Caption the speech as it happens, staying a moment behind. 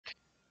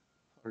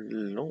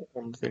Hallo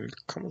und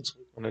willkommen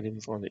zurück, meine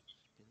lieben Freunde. Ich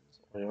bin's,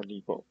 euer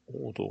lieber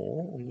Odo,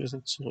 und wir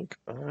sind zurück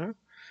bei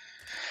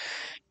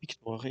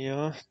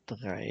Victoria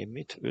 3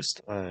 mit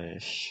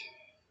Österreich.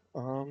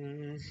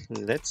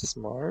 Letztes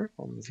Mal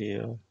haben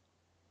wir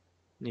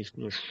nicht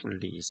nur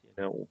Schlesien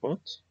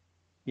erobert,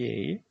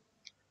 yay,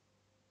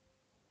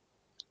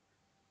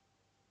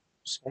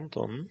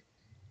 sondern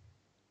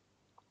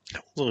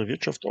unsere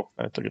Wirtschaft auch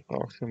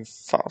weitergebracht. Wir haben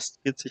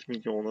fast 40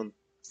 Millionen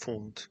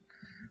Pfund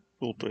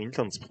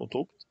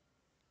Bruttoinlandsprodukt.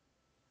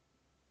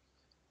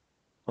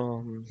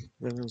 Wenn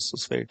wir uns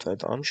das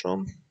weltweit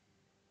anschauen,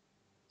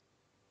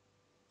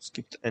 es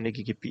gibt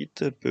einige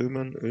Gebiete,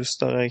 Böhmen,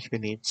 Österreich,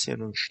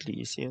 Venetien und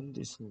Schlesien,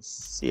 die sind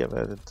sehr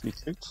weit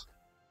entwickelt.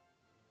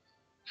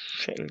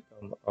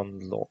 Shellgun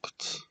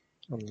unlocked.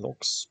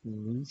 Unlocks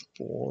smooth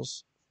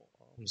doors for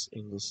arms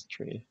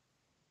industry.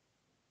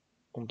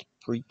 Und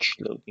breech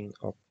loading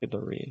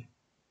artillery.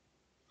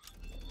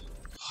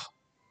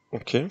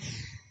 Okay.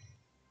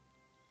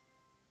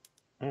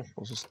 Oh,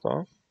 was ist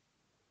da?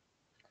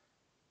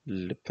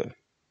 Lippe.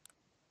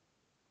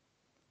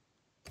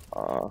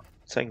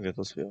 Zeigen wir,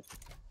 dass wir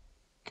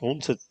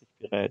grundsätzlich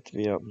bereit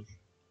wären,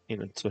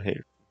 ihnen zu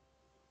helfen.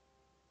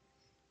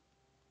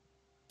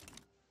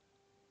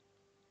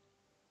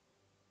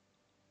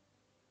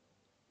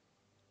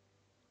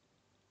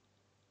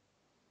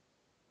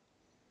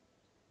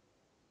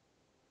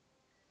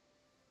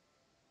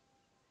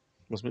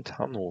 Was mit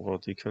Hannover?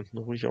 Die könnten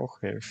ruhig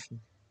auch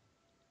helfen.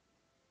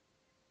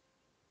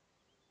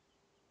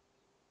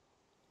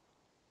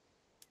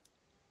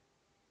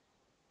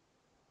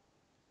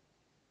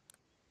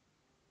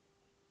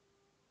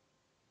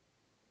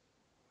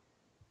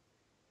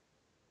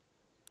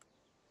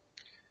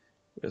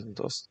 Wer ist denn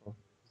das da?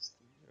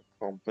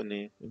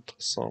 Company,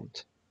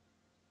 interessant.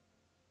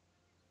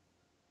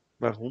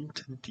 Warum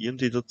tendieren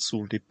die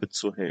dazu, Lippe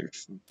zu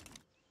helfen?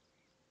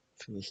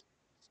 Finde ich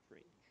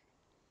strange.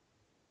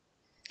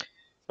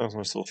 Sagen wir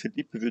mal so, für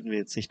Lippe würden wir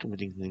jetzt nicht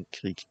unbedingt in den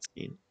Krieg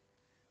ziehen.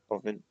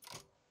 Aber wenn.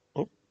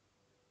 Oh,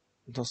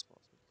 das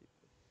war's mit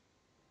Lippe.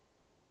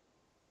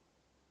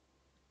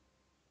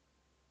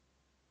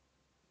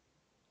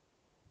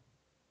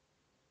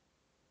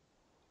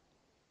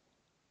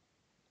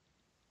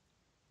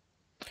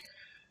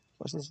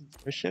 Was sind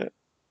solche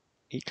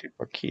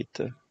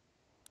Ekelpakete?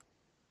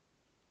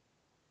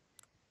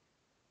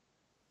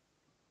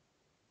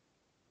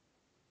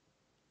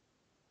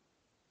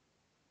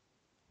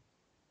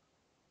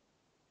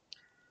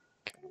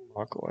 Keiner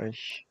mag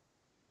euch.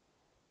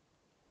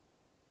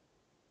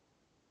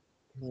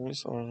 Wo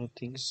ist eure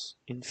Dings?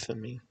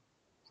 Infamy.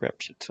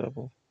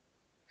 Reputable.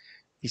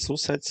 Wieso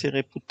seid ihr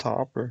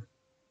reputabel?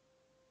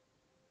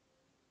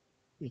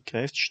 Ihr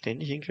greift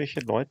ständig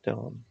irgendwelche Leute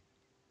an.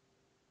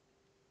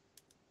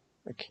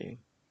 Okay.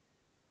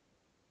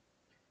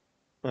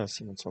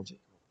 27.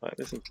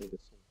 Wir sind schon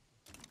gesund.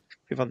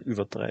 Wir waren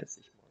über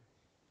 30 Mal.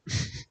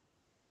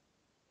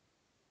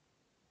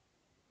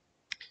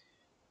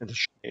 Wenn das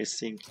schnell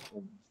sinkt,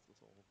 dann ist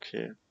das auch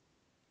okay.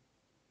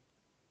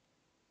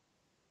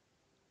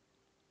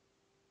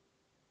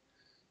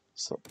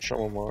 So,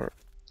 schauen wir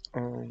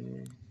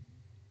mal.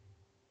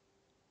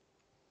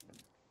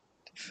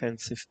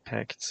 Defensive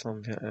Pacts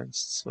haben wir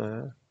 1,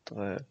 2,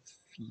 3,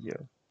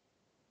 4.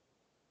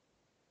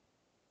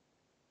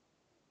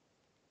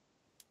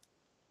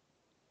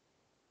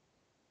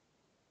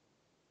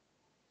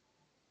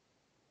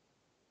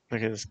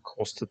 Okay, das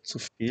kostet zu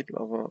viel,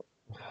 aber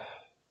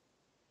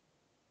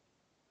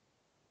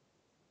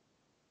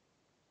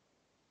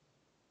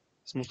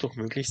es muss doch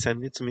möglich sein,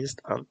 mir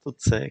zumindest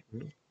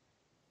anzuzeigen.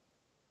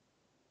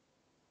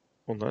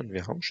 Oh nein,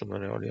 wir haben schon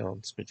eine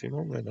Allianz. Mit wem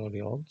haben wir eine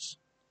Allianz?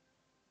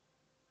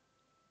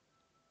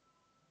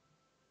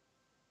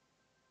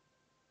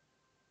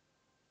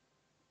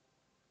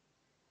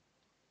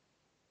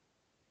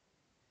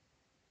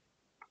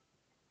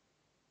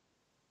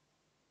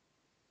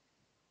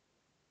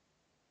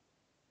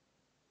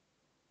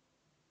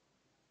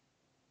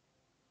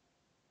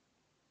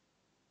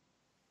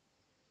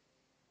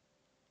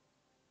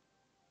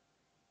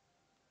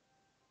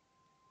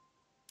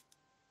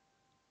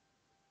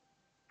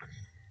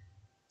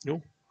 Jo,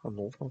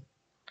 Hannover.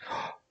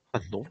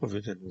 Hannover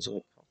würde in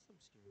unsere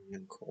Customs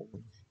Union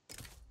kommen.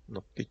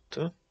 Na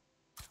bitte.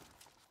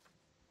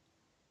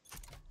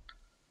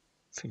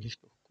 Finde ich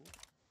doch gut.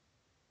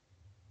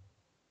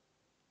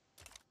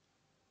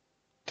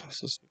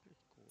 Das ist wirklich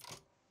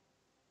gut.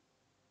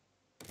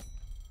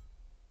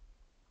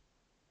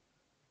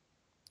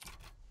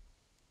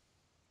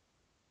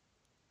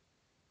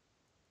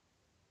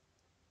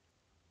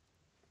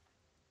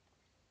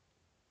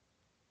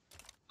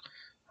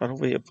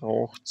 Hannover, ihr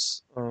braucht,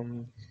 was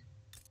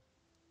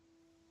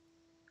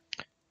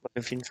ihr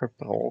auf jeden Fall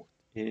braucht,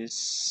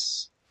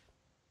 ist,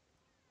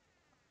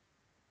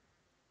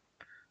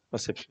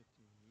 was selbst mit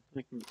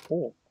den niedrigen,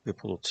 oh, wir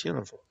produzieren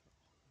einfach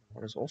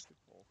alles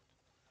aufgebraucht.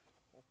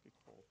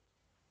 Aufgekauft.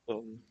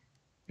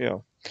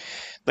 Ja.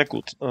 Na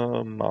gut,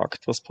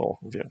 Markt, was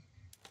brauchen wir?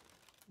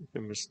 Wir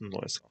müssen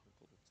neue Sachen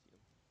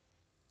produzieren.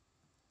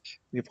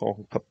 Wir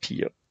brauchen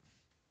Papier.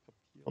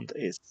 Papier und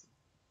Essen.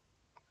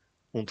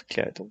 Und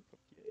Kleidung,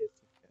 Papier,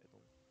 Essen,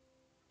 Kleidung.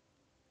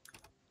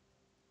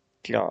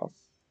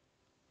 Glas,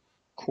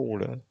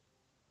 Kohle.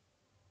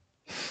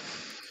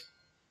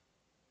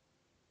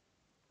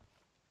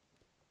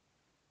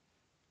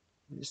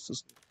 Ist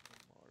das nicht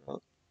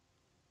normaler?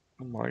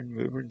 Normalen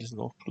Möbeln, die sind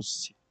auch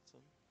plus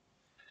 17.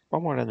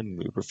 Machen wir mal eine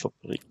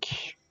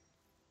Möbelfabrik.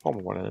 Bauen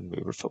wir mal eine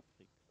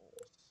Möbelfabrik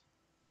aus.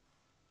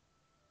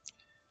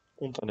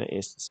 Und eine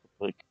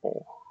Essensfabrik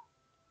auch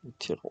in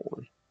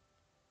Tirol.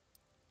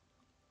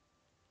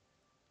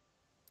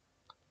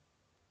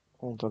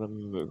 Und eine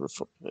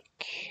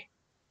Möbelfabrik.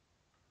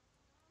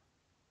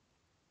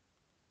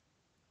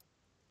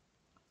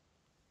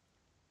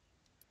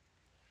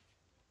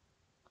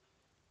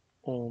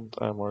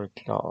 Und einmal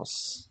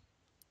Glas.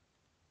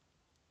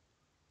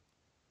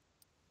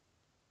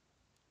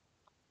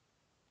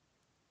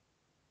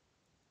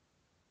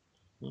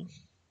 Hm?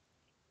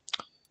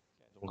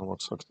 Kleidung haben wir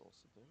gesagt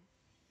außerdem.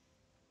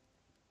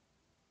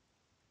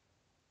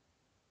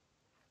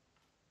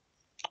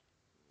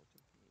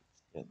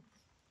 Mädchen.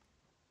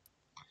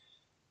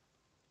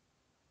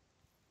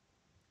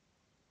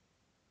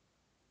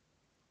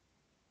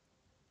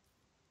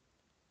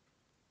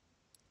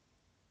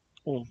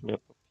 Und mehr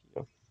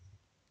Papier.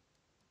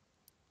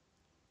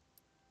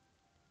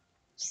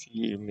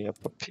 Viel mehr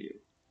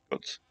Papier.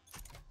 Gut.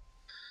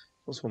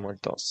 Das war mal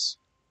das.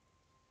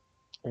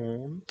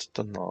 Und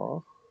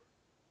danach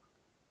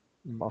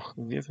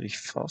machen wir, würde ich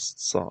fast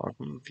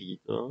sagen,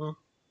 wieder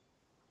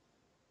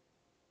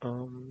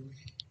ähm,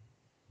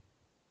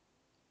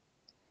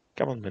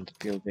 Government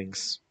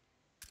Buildings.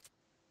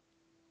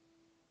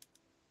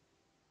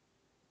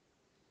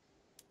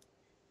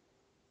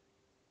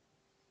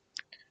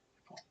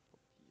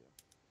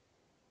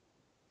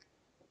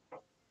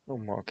 No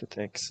Market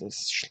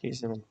Access,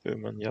 Schlesien und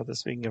Böhmen. Ja,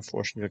 deswegen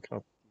erforschen wir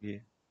gerade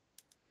die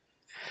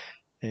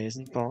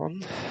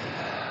Eisenbahn.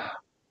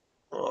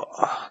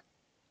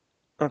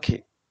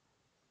 Okay.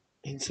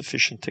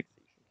 Insufficient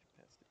taxation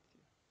capacity.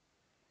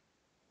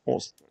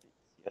 Österreich.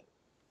 Ja.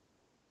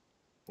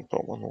 Und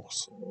brauchen wir noch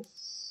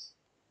sowas.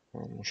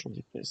 Haben wir schon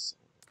die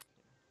besseren.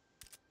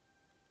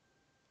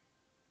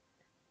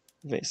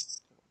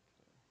 West.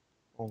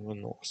 Brauchen wir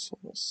noch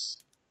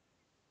sowas.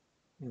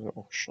 Haben wir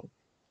auch schon.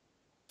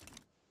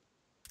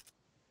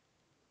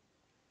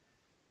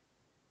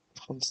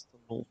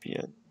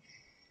 Transdanubien.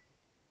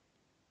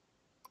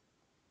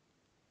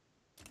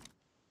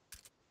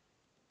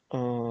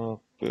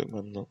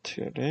 Böhmen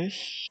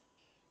natürlich.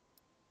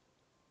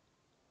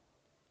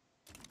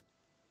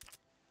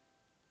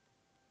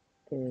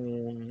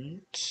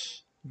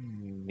 Und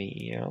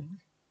mehr.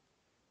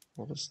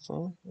 Was ist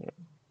da? Ja.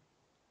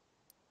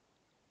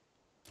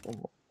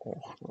 Und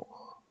auch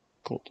noch.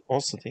 Gut,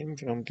 außerdem,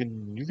 wir haben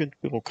genügend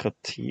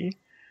Bürokratie,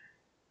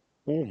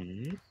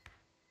 um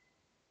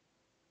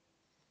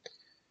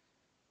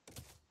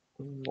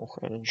noch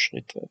einen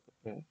Schritt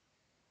weiter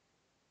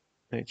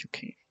bei Education zu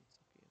gehen.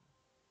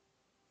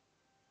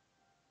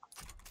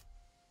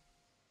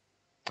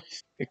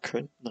 Wir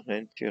könnten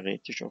rein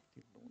theoretisch auf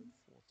die Law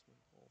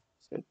Enforcement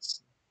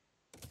aufsetzen.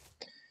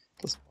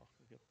 Das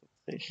machen wir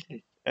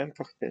tatsächlich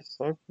einfach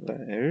deshalb,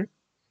 weil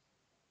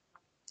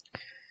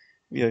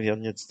wir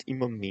werden jetzt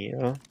immer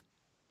mehr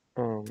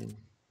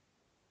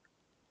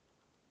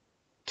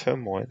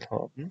Turmoil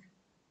haben.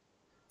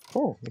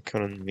 Oh, wir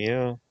können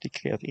mehr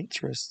Declared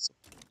Interests.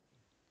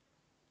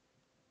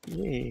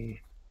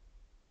 Yay.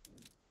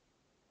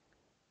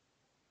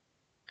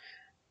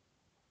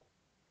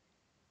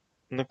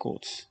 Na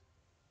gut.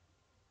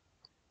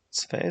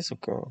 2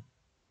 sogar.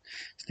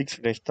 Es liegt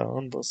vielleicht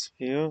daran, dass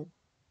wir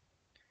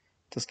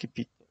das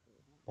Gebiet da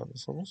oben,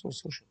 das haben wir so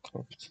schon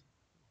gehabt.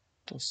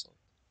 Das.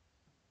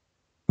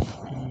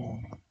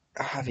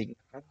 Wegen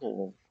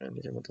Anno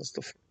wahrscheinlich, aber das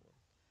dafür.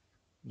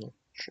 No,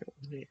 schön.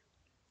 Nee.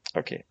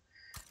 Okay,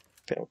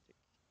 fertig.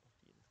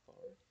 Auf jeden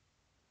Fall.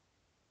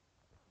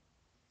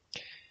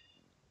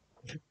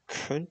 Wir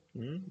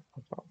könnten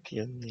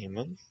Arabien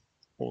nehmen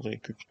oder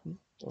Ägypten,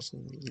 das ist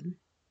ein Nil.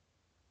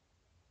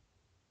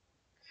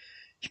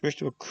 Ich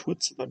möchte aber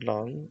kurz oder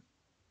lang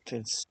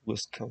den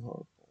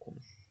Suezkanal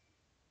bauen.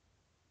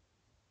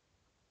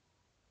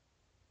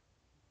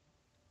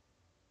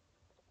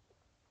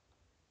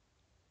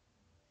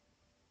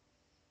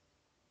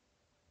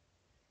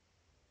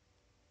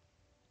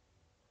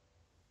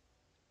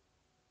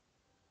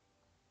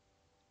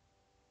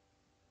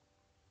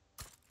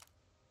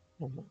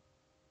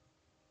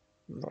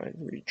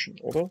 Nile Region,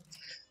 oder?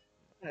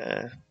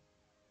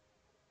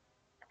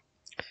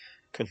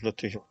 Könnten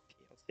natürlich auch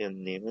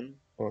Persien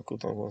nehmen, aber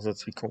gut,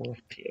 andererseits, wie kommen wir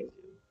nach Persien?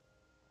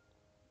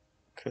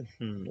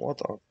 Könnten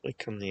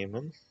Nordafrika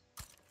nehmen.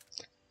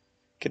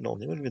 Genau,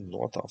 nehmen wir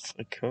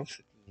Nordafrika.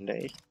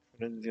 Vielleicht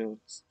können wir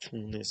uns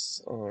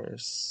Tunis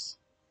als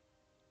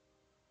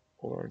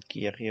oder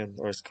Algerien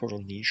als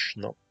Kolonie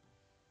schnappen.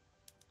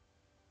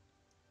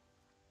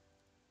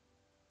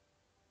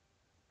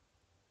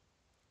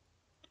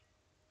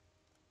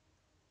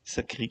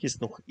 Dieser Krieg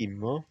ist noch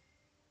immer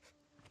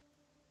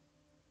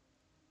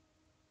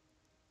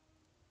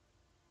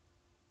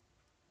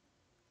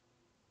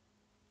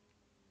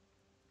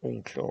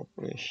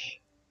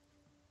Unglaublich.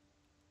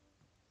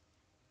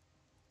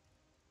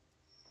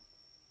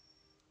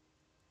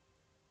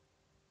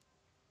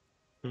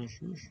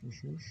 Mhm,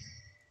 mhm.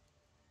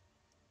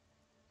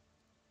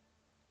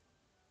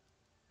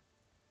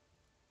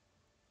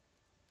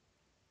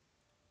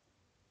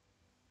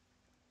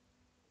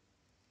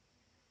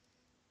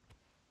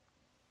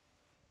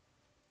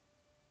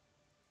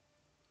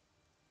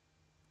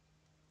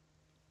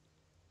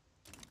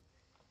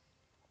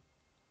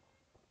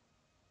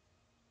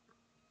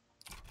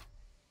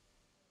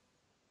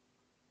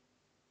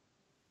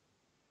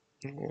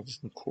 Oh, das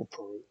ist ein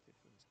Cooperative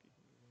uns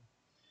gegenüber.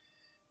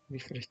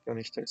 Mich vielleicht gar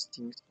nicht als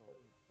Ding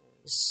tragen.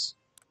 Als,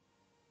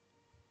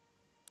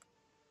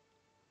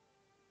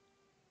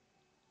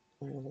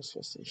 ja, was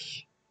weiß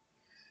ich.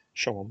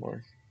 Schauen wir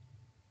mal.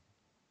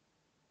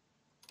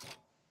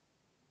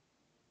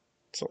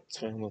 So,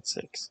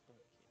 206.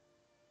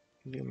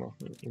 Wir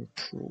machen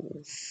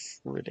Improve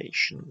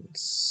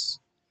Relations.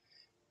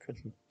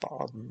 Könnten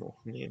Baden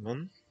noch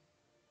nehmen.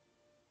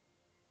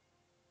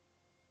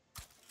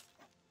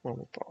 Machen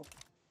wir Baden.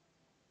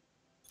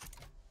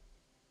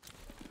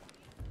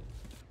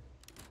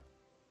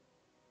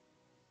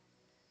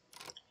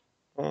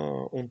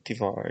 Und die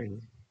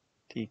Wahlen.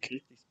 Die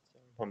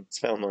Christlichsozialen haben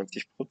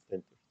 92%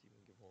 der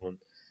Stimmen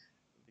gewonnen.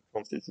 Die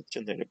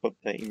konstitutionelle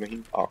Partei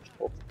immerhin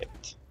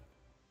 8%.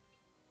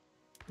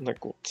 Na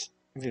gut,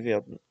 wir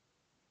werden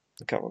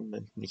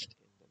Government nicht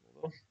ändern,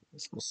 oder?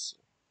 Das muss so.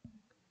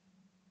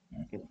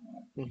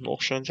 Und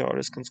noch scheint ja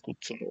alles ganz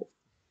gut zu laufen.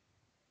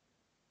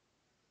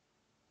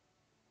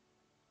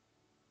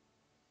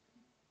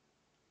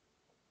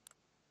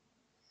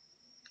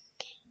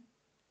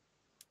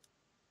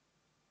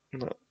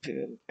 Na, wir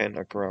werden kein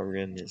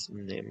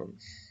Agrarianism nehmen.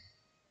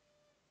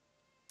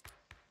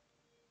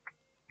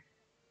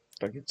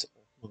 Da geht es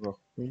auch nur nach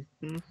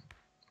unten.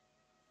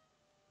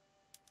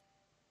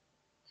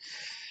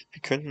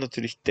 Wir könnten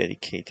natürlich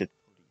Dedicated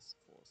Police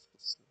Force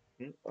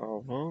versuchen,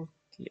 aber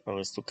die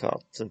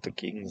Aristokraten sind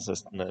dagegen. Das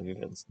heißt, nein, wir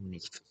werden es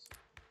nicht versuchen.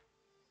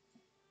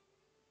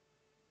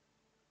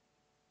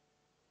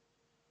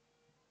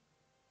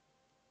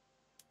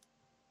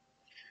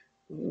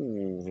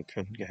 Wir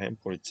könnten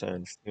Geheimpolizei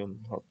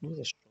einführen. Hatten wir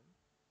das schon?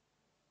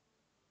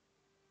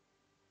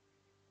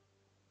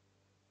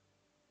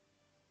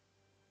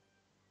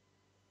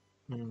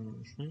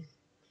 Mhm.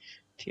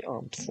 Die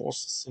Armed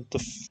Forces sind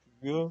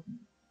dafür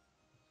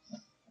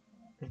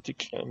und die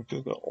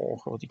Kleinbürger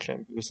auch, aber die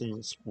Kleinbürger sind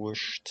uns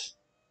wurscht.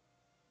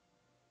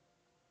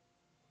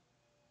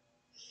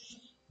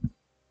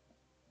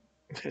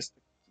 Wer ist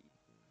dagegen?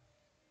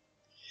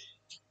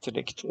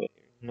 Intellektuell,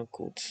 na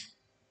gut.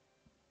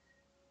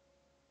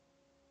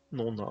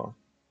 Nona,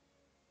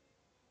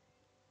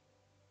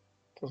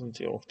 da sind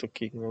sie auch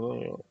dagegen, oder?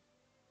 Ja.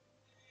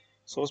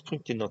 So was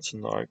bringt die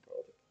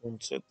Nationalgarde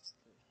grundsätzlich.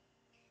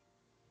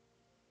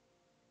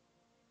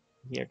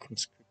 Mehr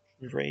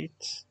Conscription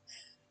Rate,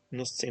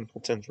 minus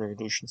 10%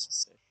 Revolution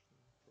Succession,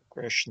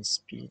 Progression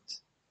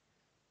Speed,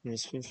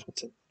 minus 5%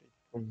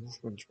 Political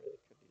Movement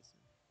Radicalism.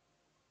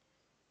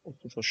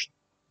 Und unter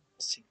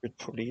Secret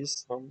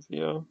Police haben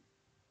wir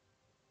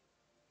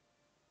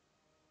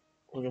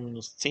oder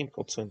minus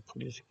 10%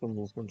 Political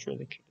Movement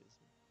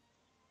Radicalism.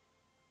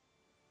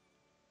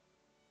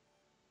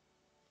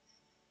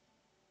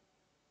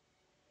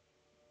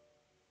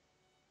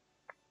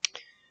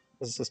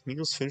 Das ist das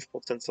minus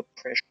 5%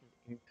 Suppression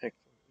Impact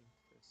on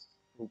Interest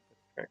Group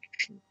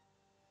Attraction.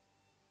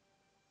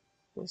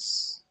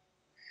 Was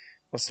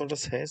soll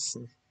das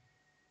heißen?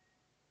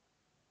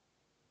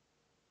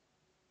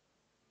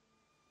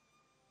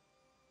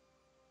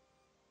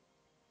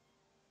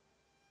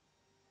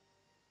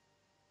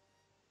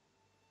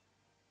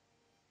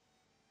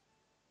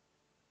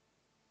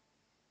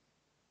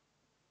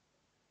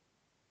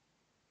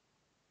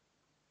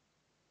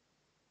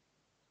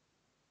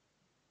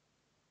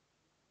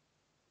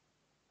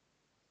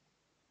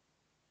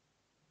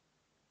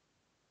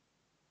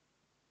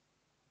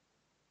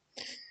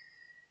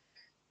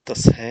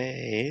 Das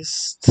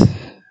heißt,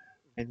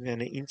 wenn wir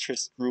eine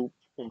Interest Group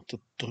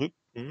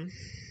unterdrücken,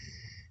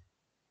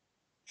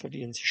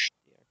 verlieren sie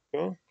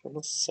stärker. Kann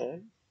das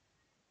sein?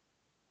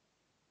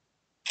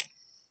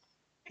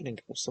 Ich bin ein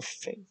großer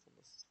Fan von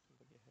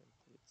der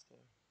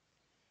Geheimpolizei.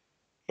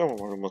 Schauen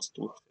wir mal, ob wir es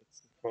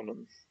durchsetzen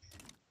können.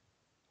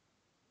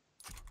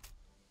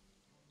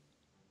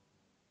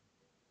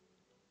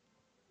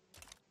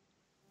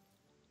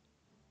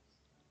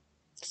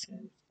 Das ist ja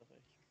Österreich.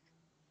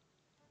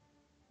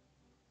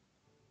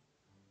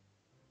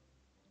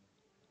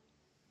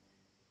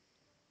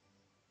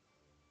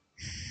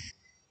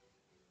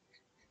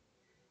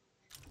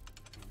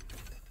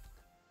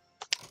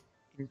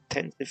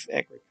 Intensive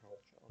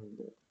Agriculture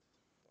anlockt.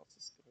 Das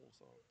ist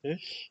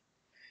großartig.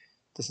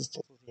 Das ist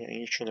das, was ich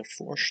eigentlich schon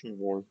erforschen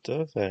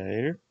wollte,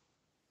 weil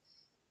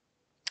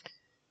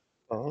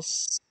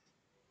das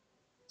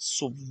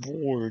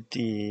sowohl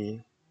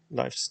die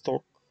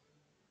Livestock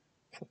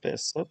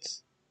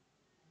verbessert,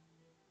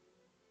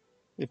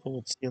 wir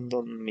produzieren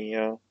dann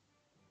mehr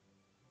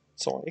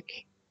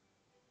Zeug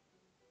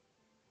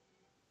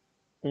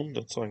und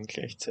erzeugen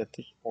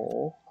gleichzeitig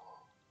auch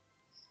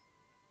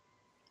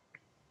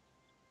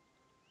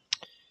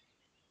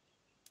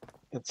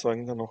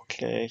erzeugen dann auch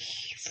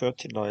gleich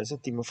Fertilizer,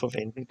 die wir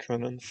verwenden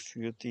können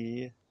für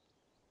die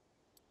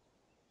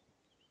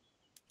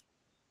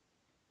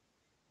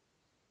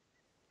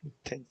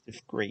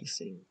Intensive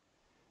Grazing.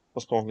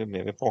 Was brauchen wir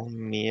mehr? Wir brauchen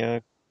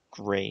mehr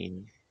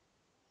Grain.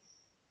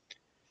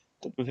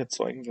 Dadurch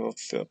erzeugen wir auch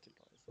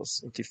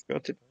Fertilizers. Und die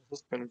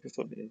Fertilizers können wir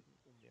verwenden,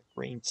 um mehr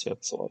Grain zu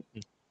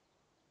erzeugen.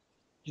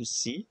 You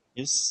see?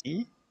 You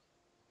see?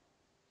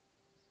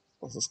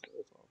 Das ist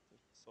großartig.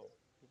 So,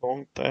 wir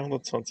brauchen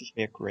 320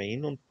 mehr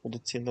Grain und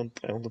produzieren dann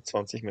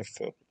 320 mehr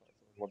Fertilizer,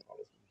 wenn wir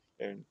alles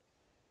umstellen.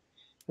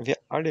 Wenn wir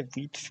alle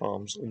Wheat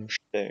Farms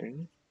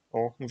umstellen,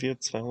 brauchen wir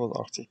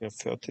 280 mehr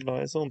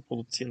Fertilizer und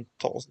produzieren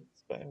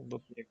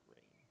 1200 mehr Grain.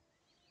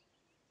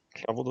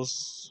 Klar,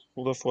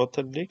 wo der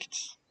Vorteil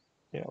liegt?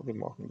 Ja, wir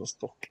machen das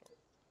doch klar.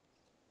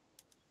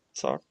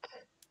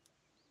 Zack,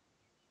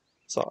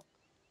 zack.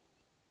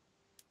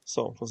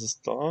 So, was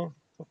ist da?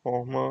 Da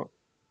brauchen wir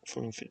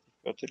 45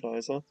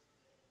 Fertilizer.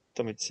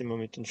 Damit sind wir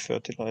mit den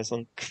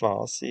Fertilizern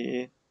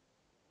quasi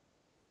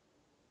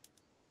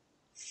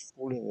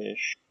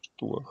vollständig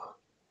durch.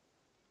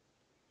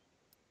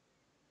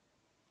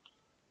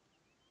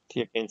 Die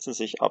ergänzen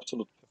sich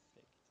absolut perfekt.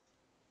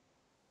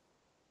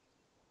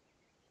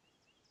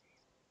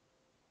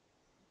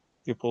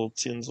 Wir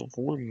produzieren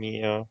sowohl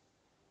mehr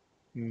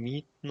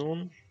Meat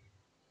nun,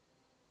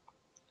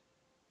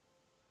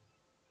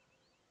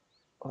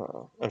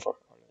 einfach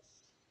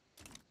alles.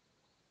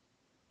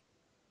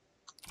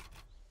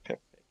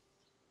 Perfekt,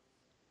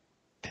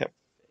 perfekt,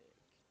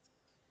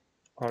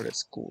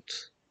 alles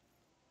gut.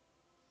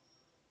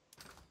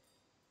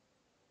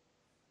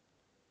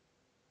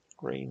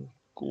 Grain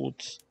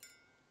gut,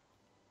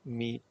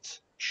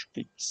 Meat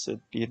spitze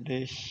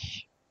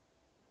billig,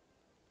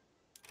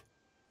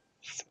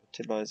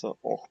 Fertilizer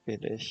auch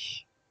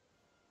billig.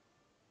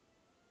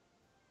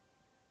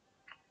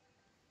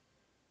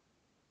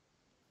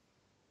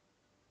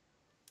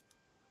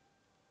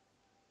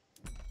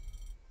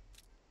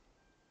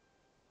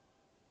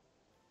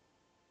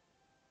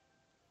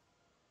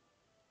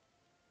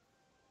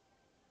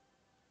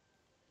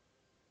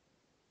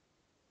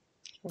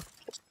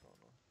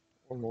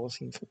 Wollen wir was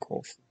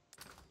hinverkaufen?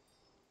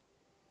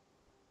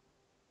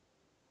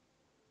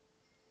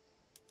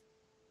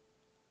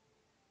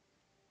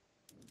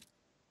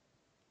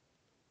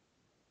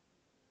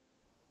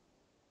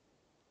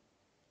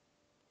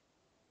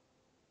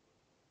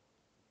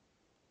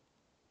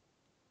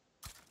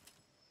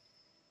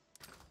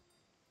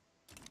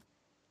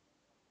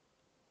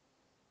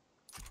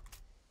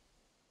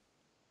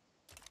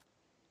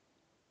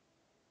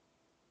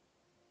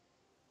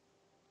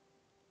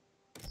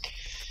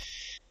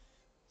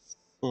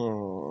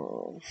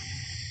 So.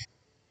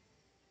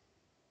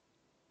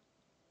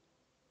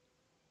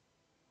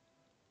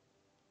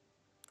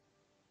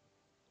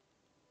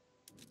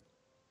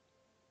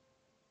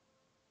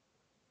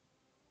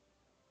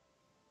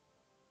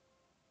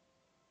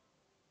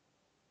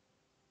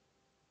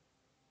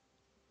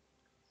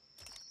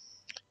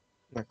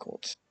 Na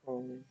gut.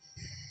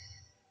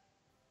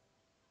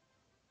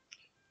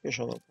 Wir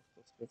schauen einfach,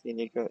 dass wir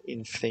weniger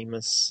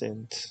infamous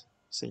sind.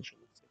 Sind schon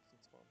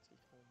 26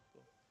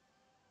 runter.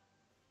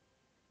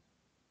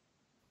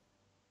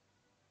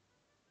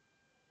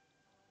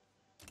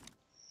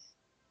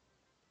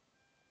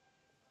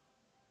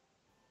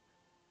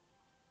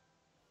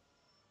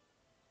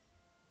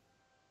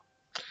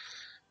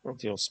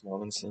 Und die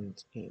Osmanen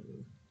sind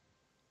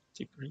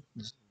die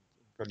Briten sind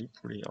in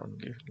Gallipoli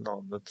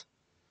angelandet.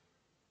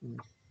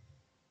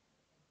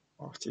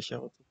 80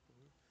 Jahre zu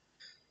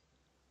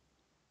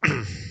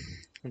früh.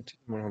 Und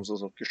diesmal haben sie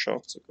es auch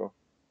geschafft sogar.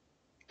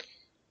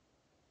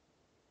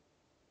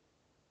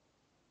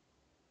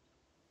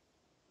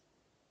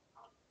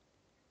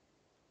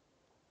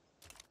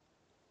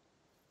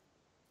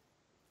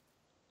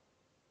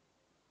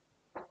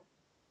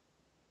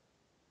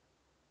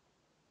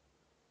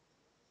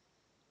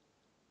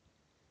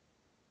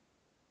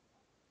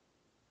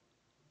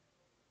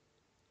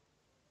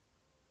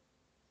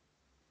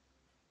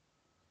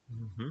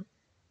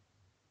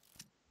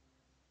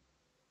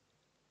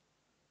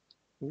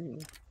 Mhm.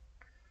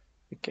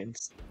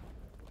 Against.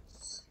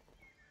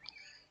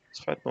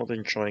 Despite not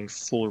enjoying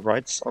full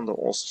rights under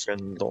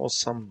Austrian law,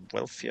 some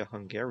wealthier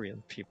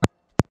Hungarian people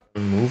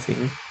are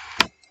moving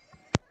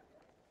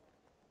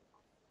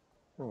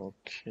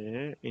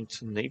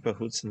into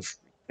neighborhoods and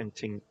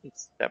frequenting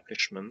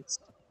establishments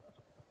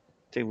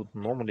they would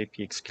normally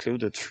be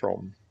excluded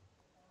from.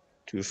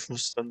 Dürfen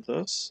es dann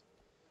das?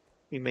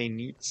 We may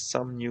need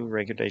some new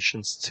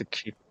regulations to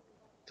keep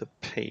the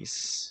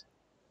pace.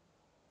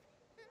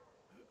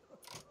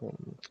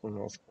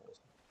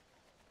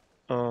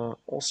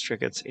 Austria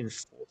gets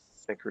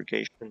enforced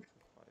segregation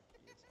for 5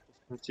 years,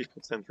 plus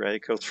 50%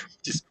 radicals from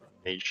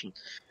discrimination.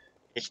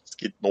 Echt, es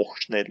geht noch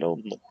schneller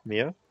und noch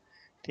mehr.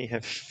 They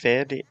have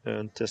fairly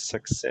earned their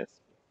success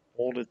with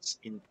all its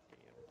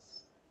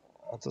entails.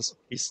 Das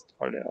isst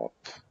alle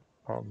ab.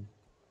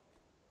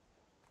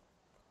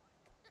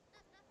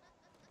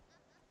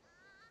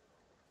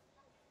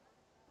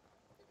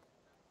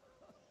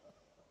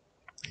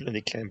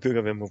 Die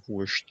Kleinbürger wären mir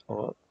wurscht,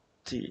 aber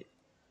die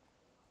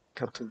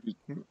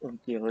Katholiken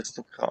und die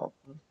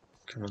Aristokraten,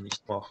 das können wir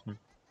nicht machen.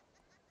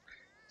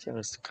 Die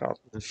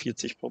Aristokraten sind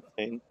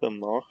 40% der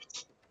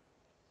Macht.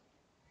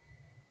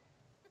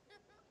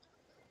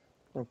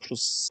 Und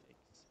plus 6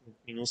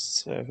 mit minus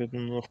 2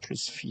 würden nur noch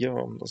plus 4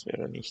 haben, das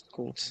wäre nicht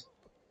gut.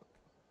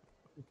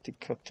 Die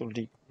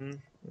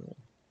Katholiken, ja,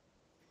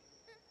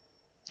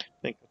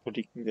 den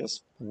Katholiken wäre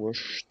es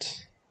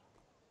wurscht.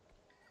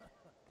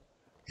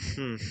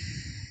 Hm,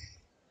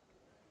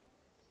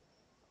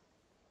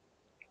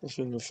 das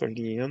würden wir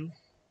verlieren.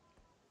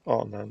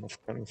 Oh nein,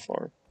 auf keinen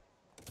Fall.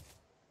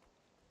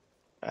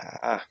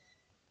 Ah,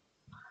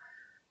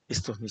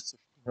 ist doch nicht so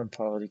schlimm, ein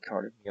paar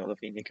Radikale mehr oder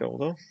weniger,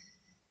 oder?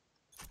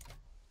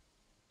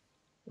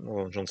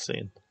 Wollen wir schon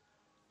sehen.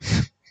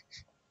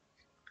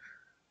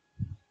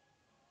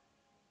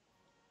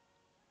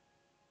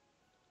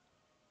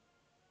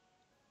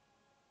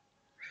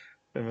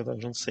 Werden wir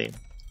dann schon sehen.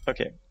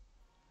 Okay,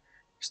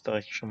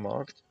 österreichischer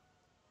Markt.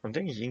 Haben die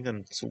eigentlich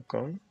irgendeinen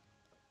Zugang?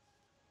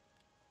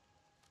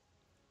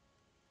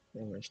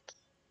 Ja, nicht.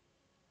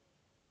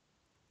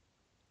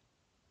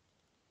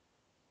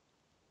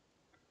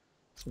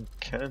 Sie haben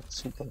keinen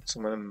Zugang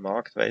zu meinem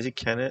Markt, weil sie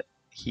keine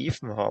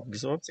Häfen haben.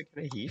 Wieso haben sie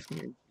keine Häfen,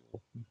 ihr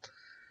Idioten?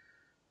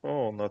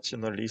 Oh,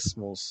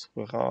 Nationalismus.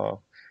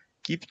 Hurra.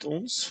 Gibt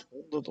uns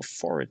 100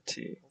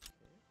 Authority.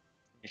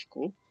 Nicht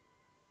gut.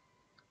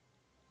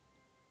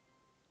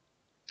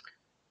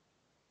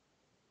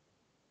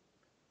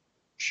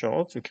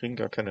 Schaut, wir kriegen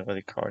gar keine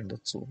Radikalen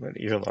dazu, weil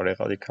eh schon alle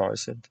radikal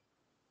sind.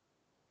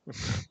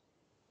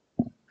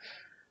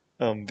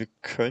 Wir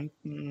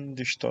könnten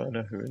die Steuern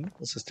erhöhen.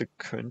 Das heißt, wir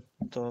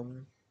könnten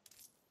dann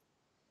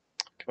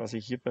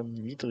quasi hier beim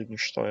niedrigen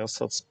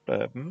Steuersatz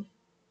bleiben.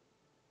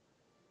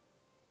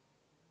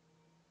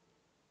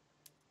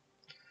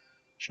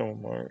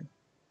 Schauen wir mal.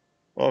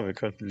 Oh, wir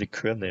könnten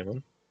Likör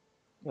nehmen.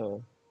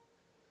 Das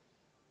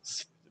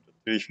würde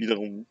natürlich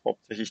wiederum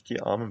hauptsächlich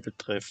die Armen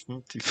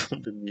betreffen, die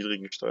von dem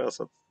niedrigen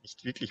Steuersatz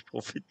nicht wirklich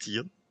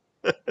profitieren.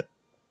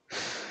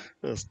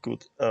 Das ist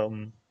gut.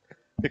 Wir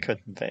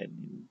könnten Wein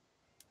nehmen.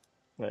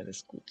 Wein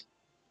ist gut.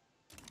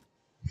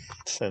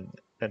 Das ist eine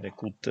ähm,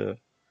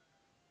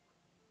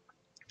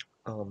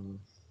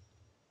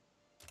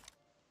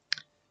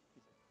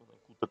 ein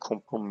guter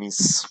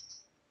Kompromiss.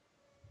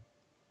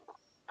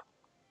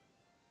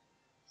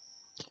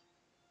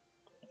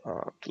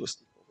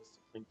 Durstig noch was zu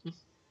trinken.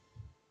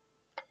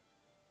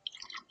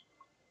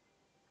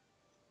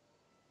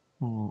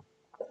 Hm.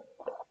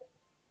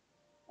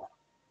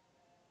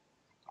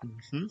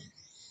 Mhm.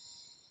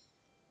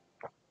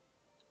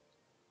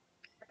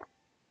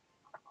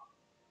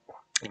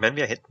 Ich meine,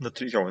 wir hätten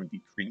natürlich auch ein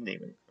Decree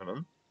nehmen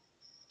können.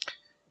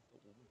 Da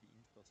oben die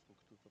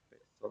Infrastruktur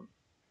verbessern.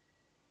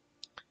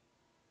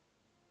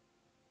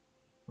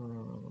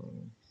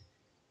 Hm.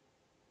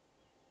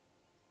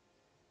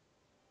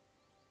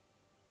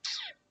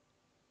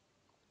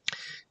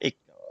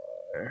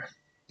 Egal.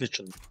 Wird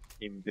schon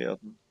nehmen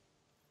werden.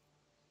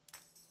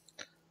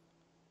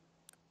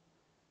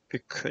 Wir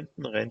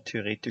könnten rein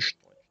theoretisch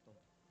Deutschland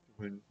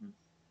gründen.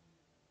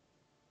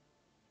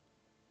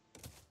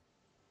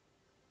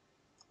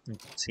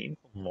 Mit 10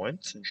 von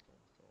 19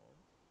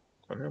 Standorten.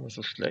 Gar nicht mehr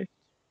so schlecht.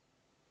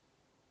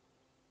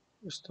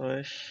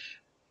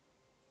 Österreich.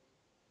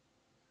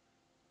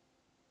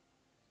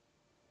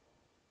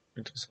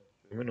 Interessant.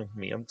 Böhmen und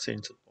Mähren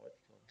zählen zu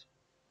Deutschland.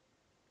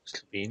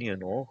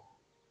 Slowenien auch.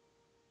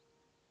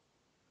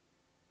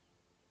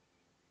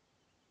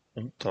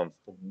 Und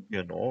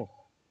Transdanubien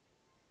auch.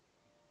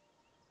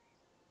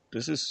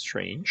 Das ist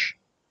strange.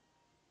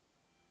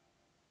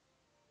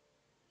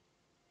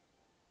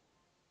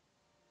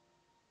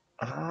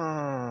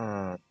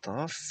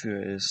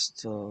 Dafür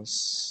ist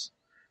das.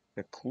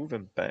 Wäre cool,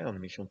 wenn Bayern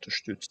mich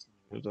unterstützen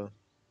würde.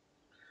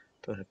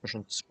 Da hätten wir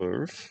schon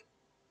 12.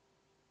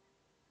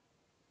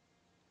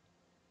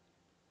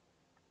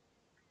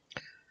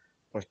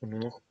 Bräuchte man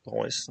nur noch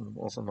Preußen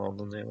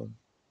auseinandernehmen.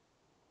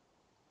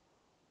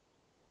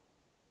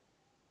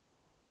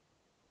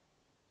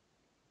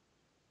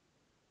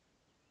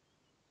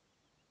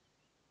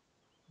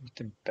 Mit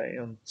den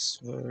Bayern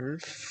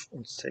 12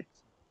 und 6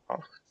 und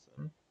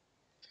 18.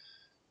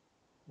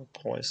 Und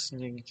Preußen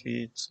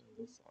irgendwie zum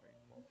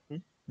Vasallen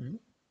machen.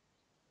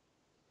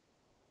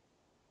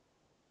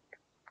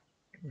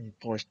 Dann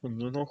bräuchte man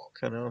nur noch,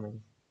 keine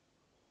Ahnung,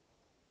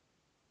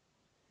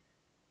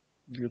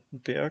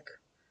 Württemberg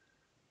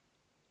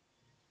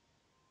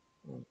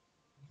und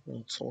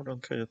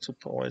Hohenzollern gehört ja zu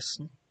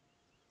Preußen.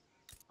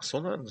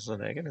 Achso, nein, das ist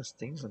ein eigenes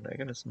Ding, so ein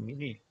eigenes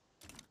Mini-Ding.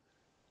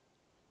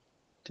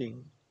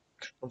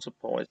 Schon zu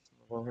Preußen,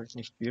 aber halt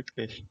nicht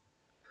wirklich.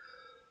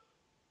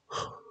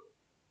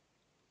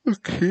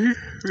 Okay,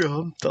 wir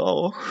haben da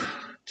auch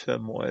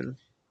Turmoil.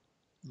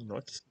 Die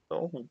Leute sind da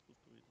auch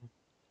unzufrieden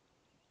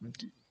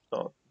mit diesen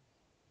Staaten.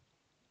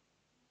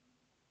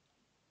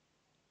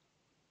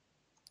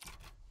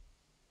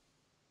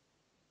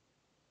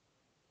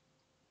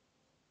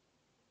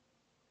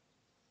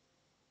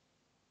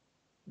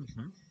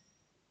 Mhm.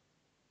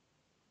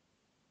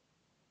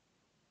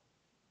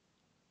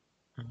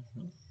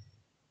 Mhm.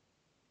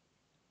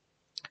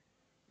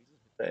 Wie ist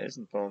es mit der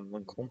Eisenbahn?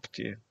 Wann kommt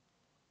die?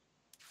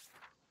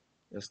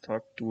 Erst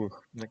Tag durch.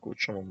 Na gut,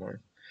 schauen wir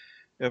mal.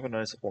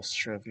 Urbanized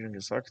Austria, wie schon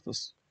gesagt,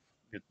 das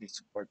wird nicht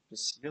so bald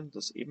passieren.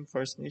 Das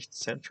ebenfalls nicht.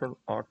 Central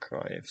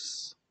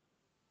Archives.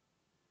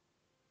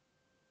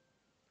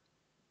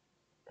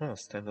 Ah,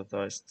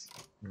 Standardized.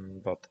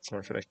 Wartet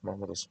mal, vielleicht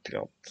machen wir das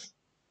glatt.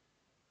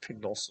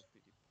 Philosophy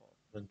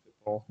Department. Wir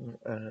brauchen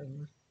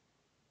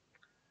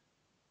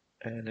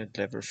eine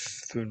Level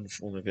 5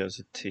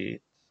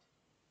 Universität.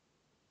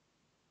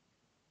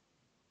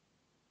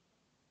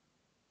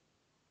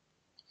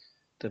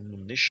 The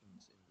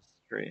Munitions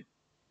Industry.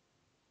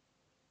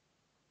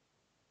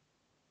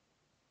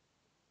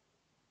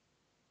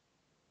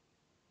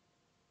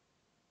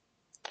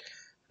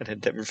 Eine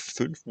Level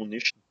 5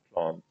 Munition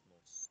Plant.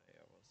 Was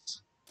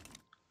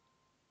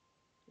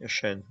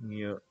erscheint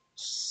mir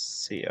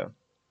sehr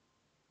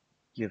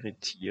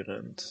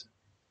irritierend.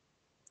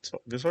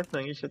 So, wir sollten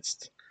eigentlich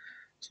jetzt,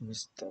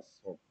 zumindest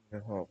das sollten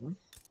wir haben.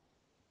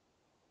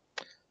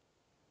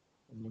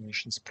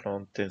 Munitions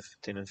Plant,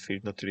 denen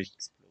fehlt natürlich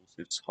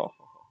Explosives.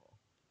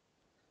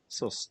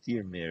 So,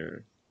 Steel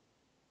Mill.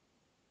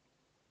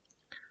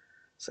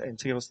 Das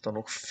Einzige, was da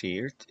noch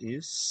fehlt,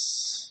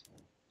 ist.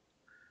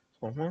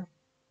 Nochmal.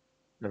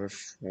 Level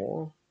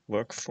 4.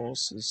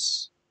 Workforce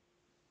ist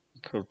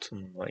equal to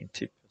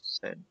 90%.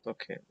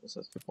 Okay, das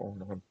heißt, wir brauchen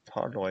noch ein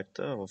paar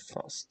Leute, aber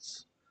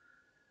fast.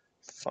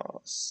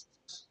 Fast.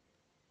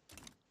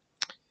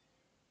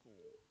 Gut.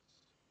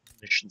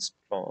 Munitions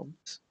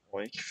Plant.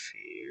 Euch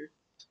fehlt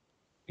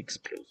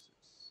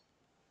Explosives.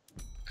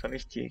 Kann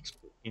ich die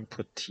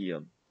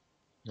importieren?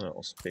 Ja,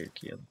 aus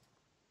Belgien.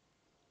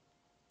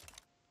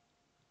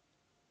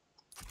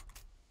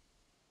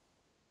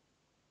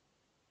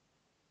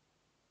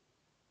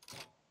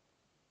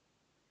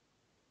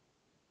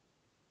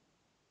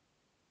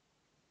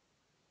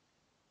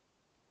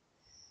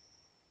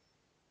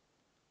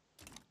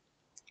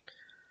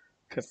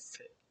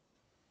 Perfekt.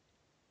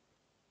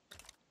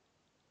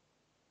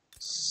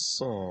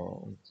 So,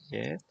 und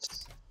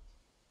jetzt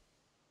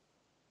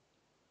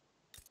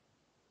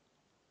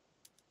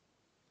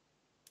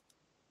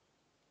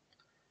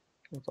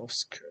und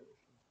aufs Skirmish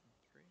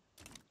Infantry.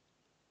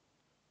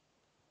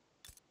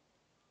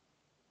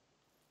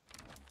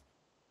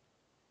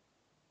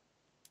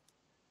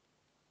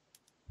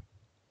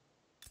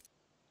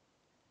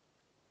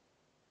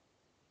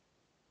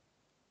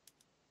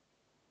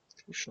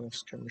 Station of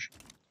Skirmish.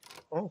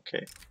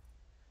 Okay.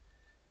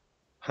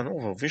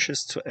 Hanover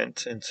wishes to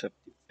enter into a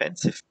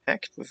defensive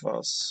pact with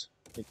us.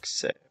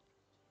 Accept.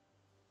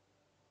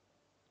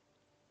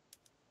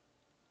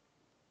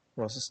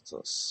 Was ist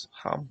das?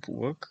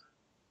 Hamburg?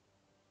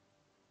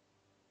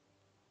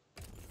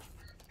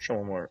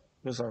 Schauen wir mal.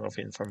 Wir sagen auf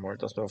jeden Fall mal,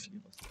 dass wir auf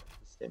ihrer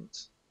Seite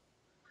sind.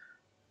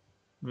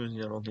 Wir müssen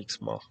ja noch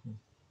nichts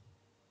machen.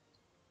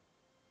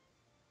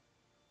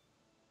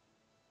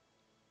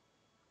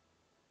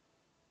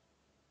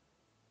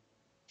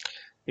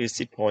 Hier ist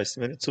die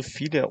Preußen. Wenn ihr zu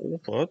viele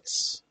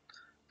erobert,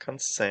 kann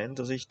es sein,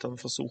 dass ich dann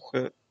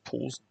versuche,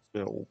 Posen zu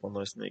erobern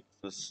als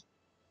nächstes.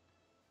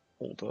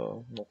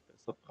 Oder noch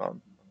besser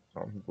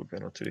Brandenburg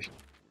wäre natürlich.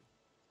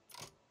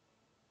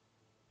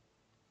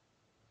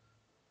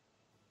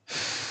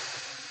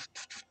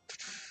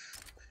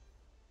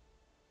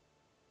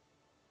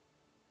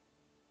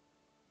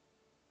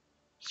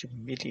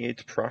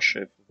 Humiliate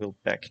Prussia will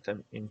back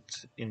them in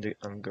the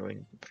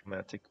ongoing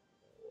diplomatic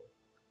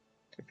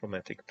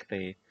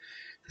play.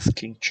 Das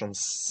klingt schon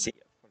sehr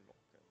verlockend.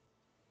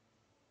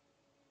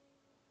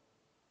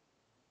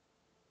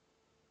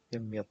 Wir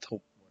haben mehr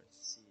Truppen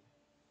als sie.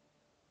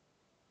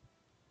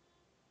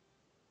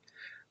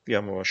 Wir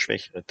haben aber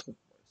schwächere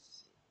Truppen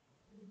als sie.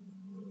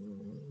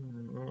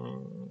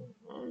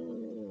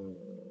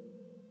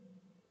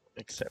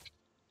 Except.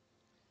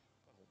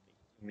 Warum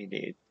nicht?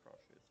 Humiliate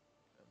Prussia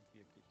ist ein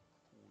wirklich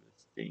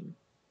cooles Ding.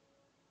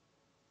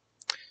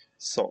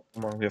 So,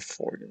 machen wir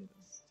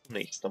folgendes.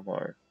 Zunächst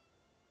einmal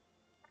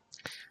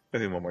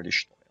erhöhen wir mal die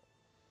Steuern.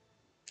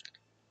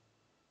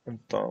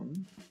 Und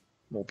dann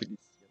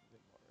mobilisieren wir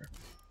mal.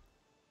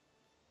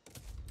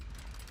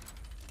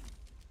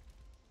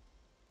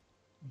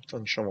 Und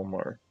dann schauen wir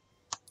mal.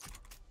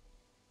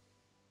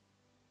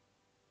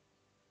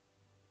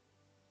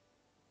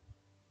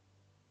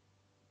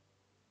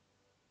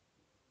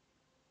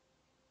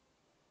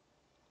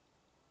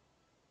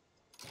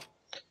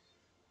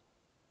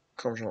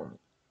 Komm schon.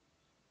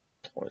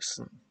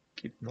 Preußen,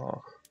 gib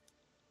nach.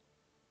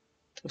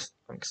 Du hast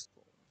Angst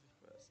vor uns,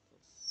 ich weiß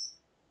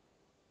das.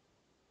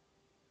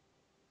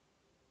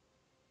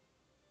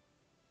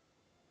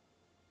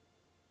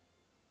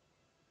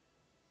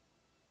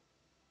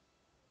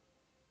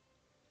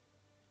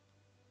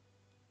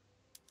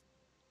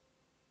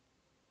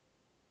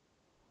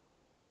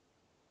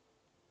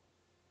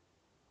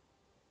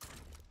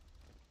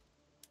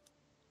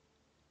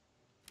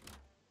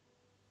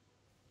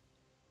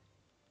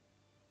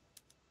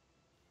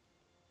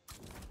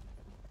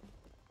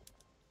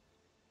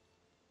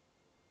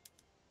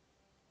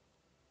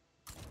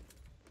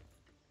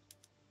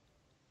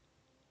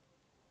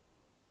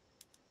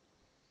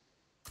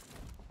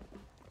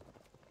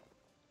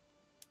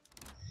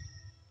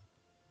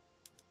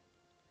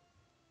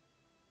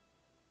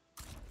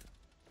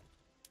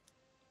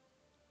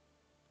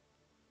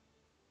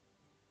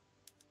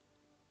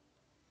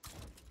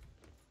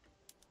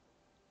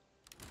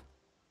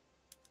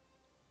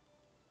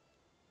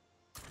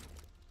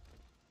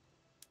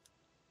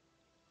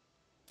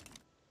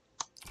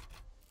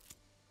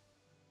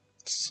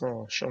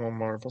 So, schauen wir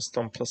mal, was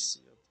dann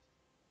passiert.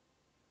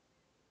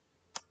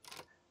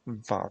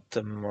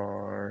 Warte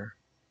mal.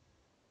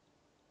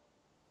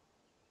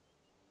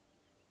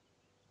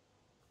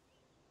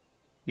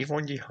 Wie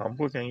wollen die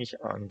Hamburg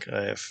eigentlich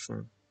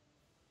angreifen?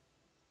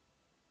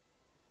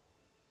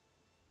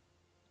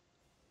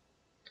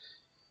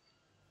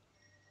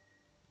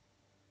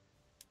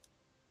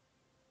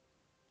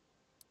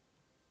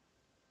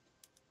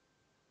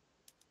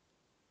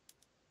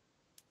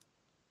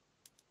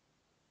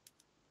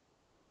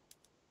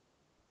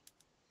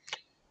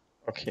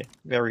 Okay,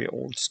 very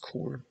old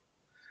school.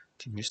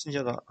 Die müssen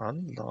ja da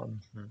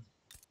anlanden.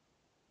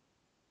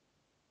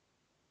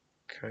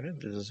 Können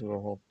die das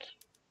überhaupt?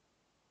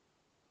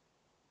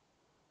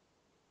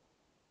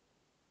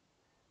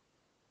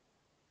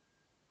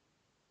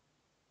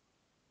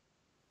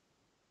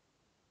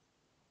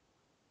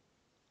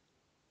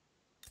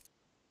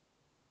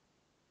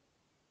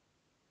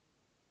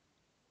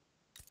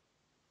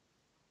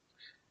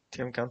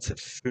 Die haben ganze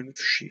 5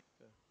 Schiffe.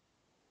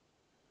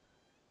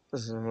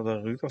 Also wenn wir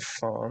da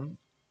rüberfahren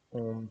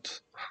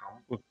und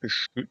Hamburg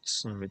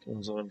beschützen mit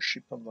unseren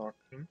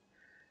Schippernacken,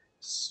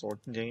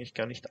 sollten die eigentlich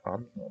gar nicht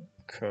anlanden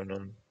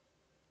können.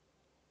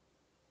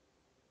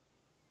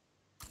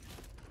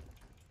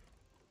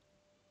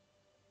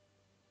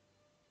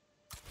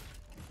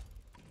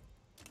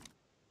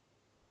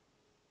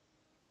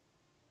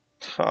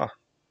 Ha,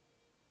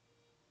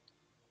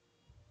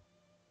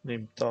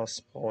 nimmt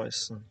das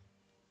Preußen.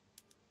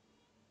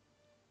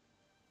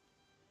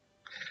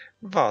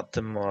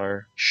 Warte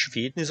mal,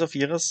 Schweden ist auf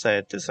ihrer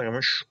Seite, sagen wir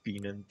mal,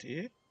 spinnen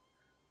die?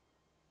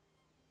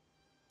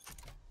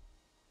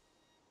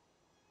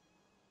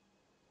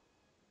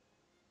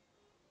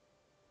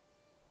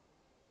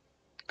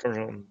 Komm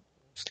schon,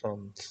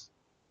 Russland.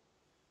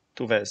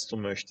 Du weißt, du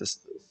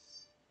möchtest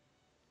es.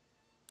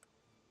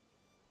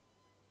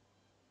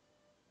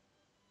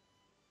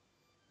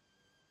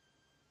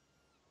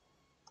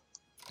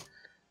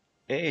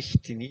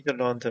 Echt, die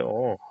Niederlande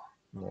auch.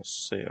 Na,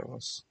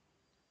 servus.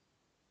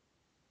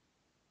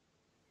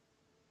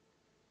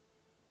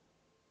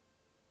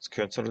 Es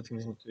könnte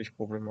allerdings natürlich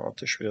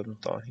problematisch werden,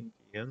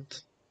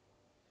 dahingehend,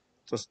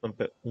 dass dann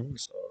bei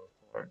uns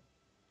anfallen.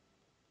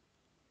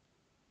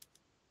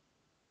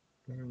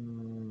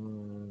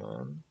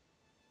 Nein.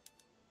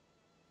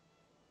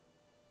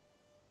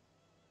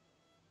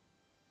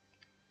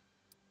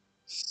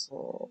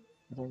 So,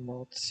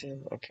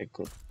 Dalmatien. Okay,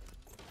 gut.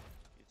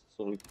 Gehst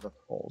zurück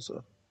nach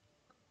Hause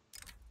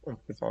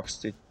und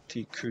bewachst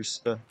die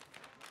Küste.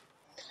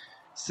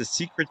 As the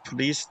secret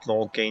police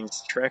law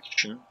gains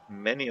traction,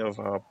 many of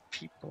our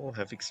people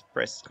have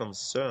expressed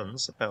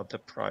concerns about their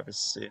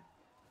privacy.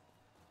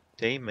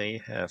 They may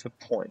have a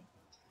point.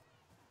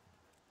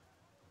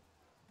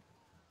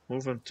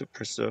 Movement to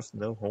preserve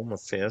no home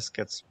affairs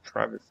gets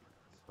privacy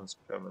concerns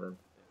permanent.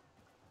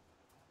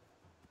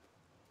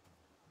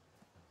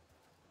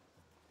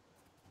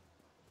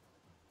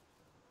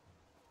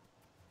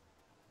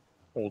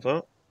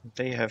 Oder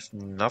they have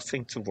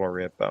nothing to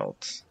worry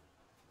about.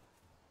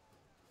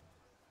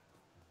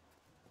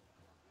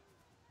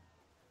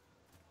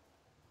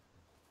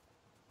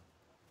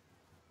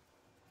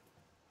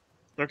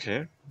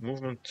 Okay,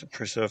 movement to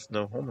preserve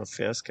no home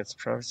affairs gets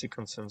privacy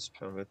concerns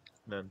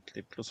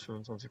permanently plus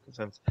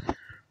 25%.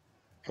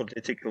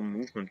 Political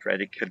movement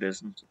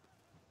radicalism.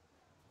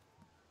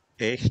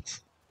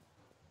 Echt?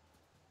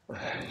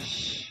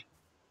 Ich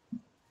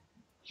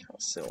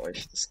hasse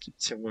euch, das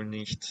gibt's ja wohl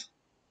nicht.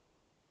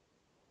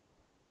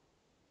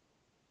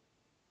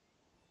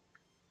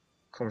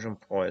 Komm schon,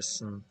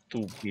 Preußen,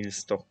 du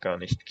willst doch gar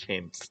nicht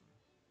kämpfen.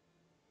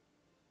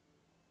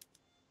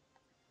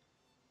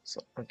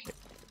 So, okay.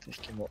 Ich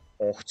gehe mal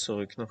auch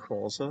zurück nach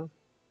Hause.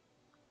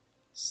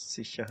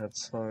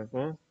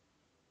 Sicherheitshalber.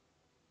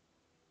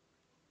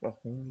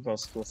 Warum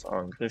warst du auf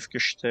Angriff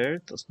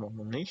gestellt? Das machen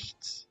wir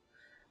nicht.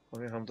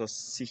 Aber wir haben da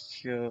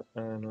sicher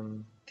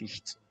einen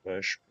dich zum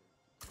Beispiel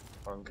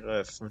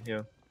angreifen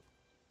hier.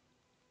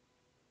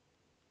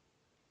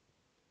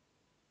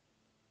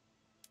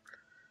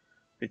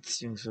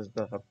 Beziehungsweise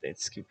der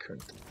Radetzky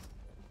könnte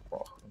das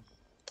machen.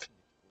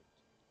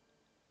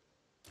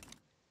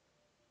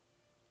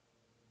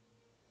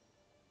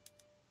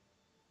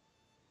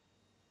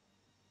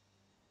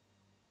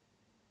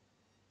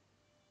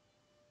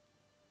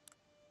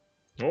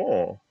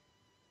 Oh,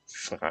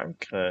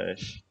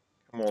 Frankreich.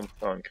 Come on,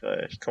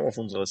 Frankreich. Komm auf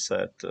unsere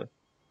Seite.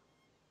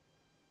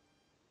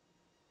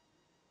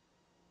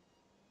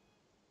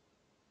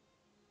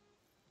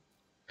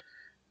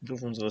 Wenn du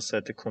auf unsere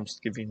Seite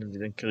kommst, gewinnen wir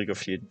den Krieg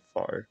auf jeden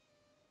Fall.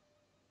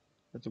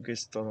 Du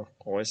gehst da nach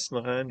Preußen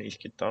rein, ich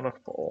gehe da nach...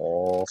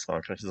 Oh,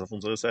 Frankreich ist auf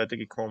unsere Seite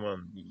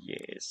gekommen.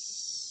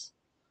 Yes.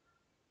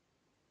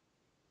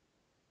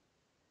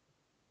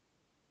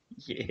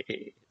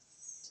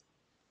 Yes.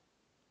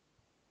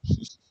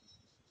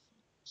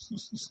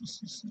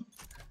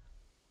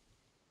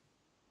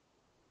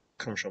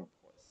 Komm schon,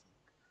 Preußen.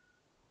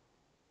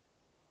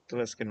 Du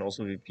weißt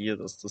genauso wie wir,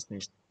 dass das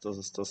nicht, dass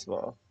es das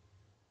war.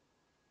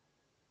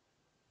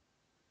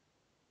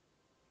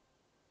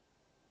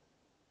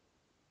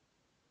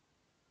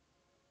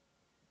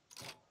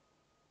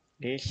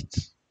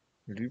 nicht,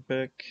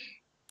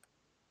 Lübeck,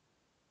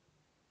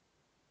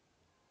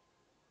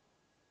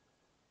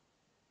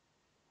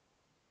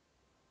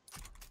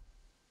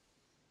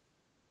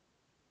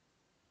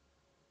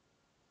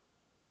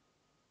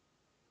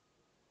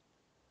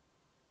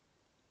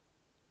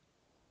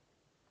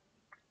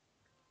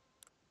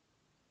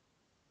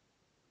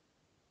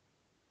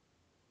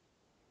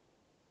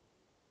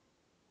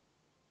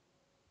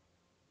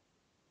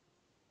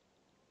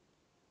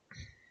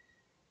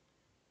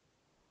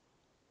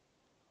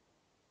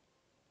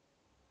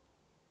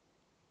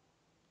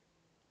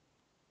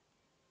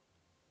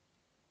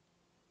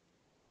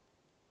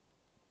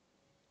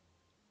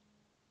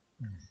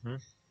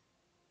 mhm.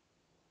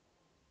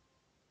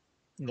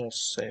 No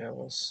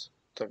Servus.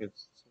 Da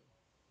geht's zu.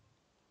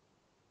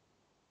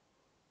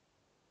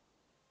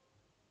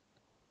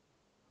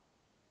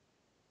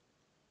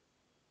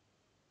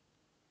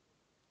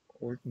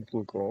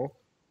 Oldenburg auch.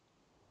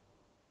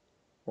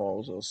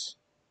 Wowzers.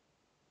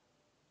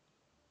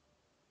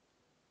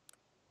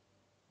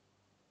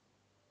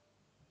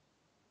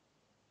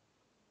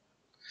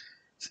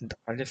 Sind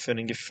alle für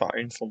einen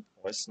Gefallen von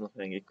Preußen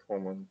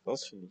reingekommen.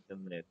 Das finde ich ja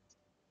nett.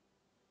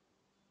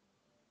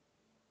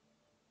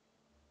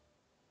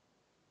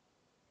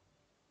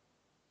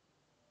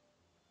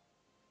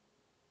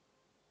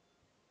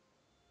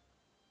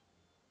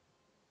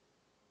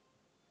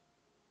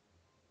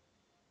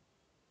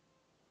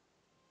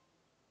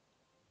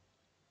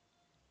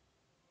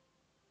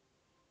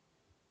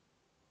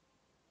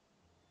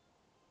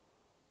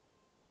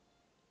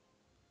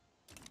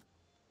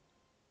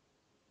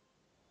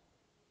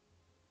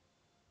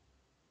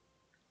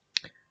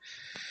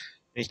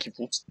 Wenn ich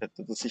gewusst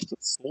hätte, dass sich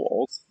das so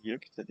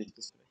auswirkt, hätte ich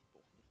das vielleicht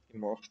doch nicht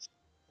gemacht.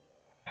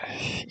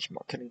 Ich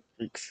mag keinen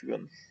Krieg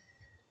führen.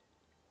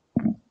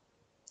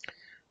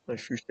 Aber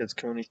ich fürchte, jetzt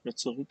können wir nicht mehr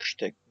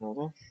zurückstecken,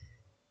 oder?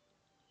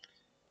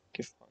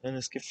 Gefangen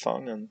ist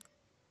gefangen.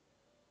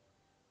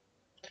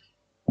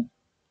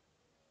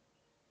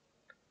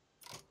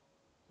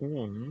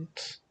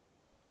 Und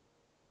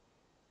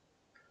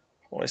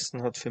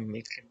Preußen hat für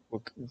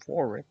Mecklenburg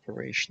War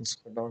Reparations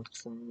verlangt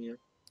von mir.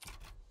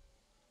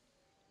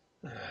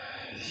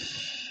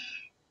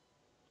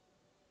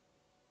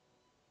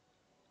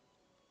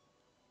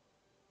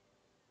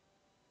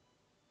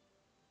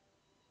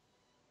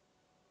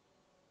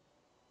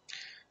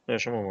 Ja,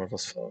 schauen wir mal,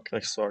 was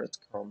Frankreich so alles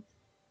kann.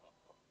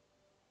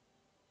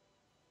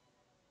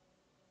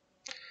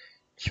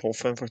 Ich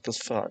hoffe einfach, dass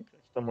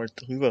Frankreich da mal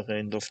drüber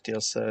rennt auf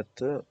der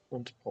Seite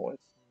und Preußen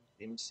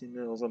in dem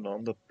Sinne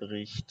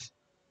auseinanderbricht.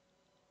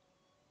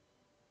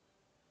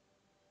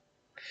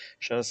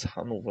 Schade, dass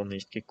Hannover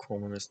nicht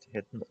gekommen ist. Die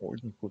hätten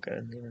Oldenburg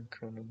einnehmen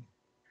können.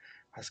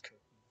 Was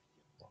könnten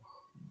wir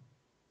noch?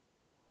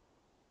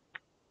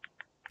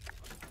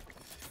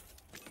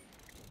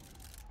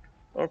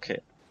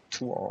 Okay,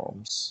 Two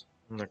Arms.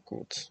 Na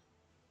gut.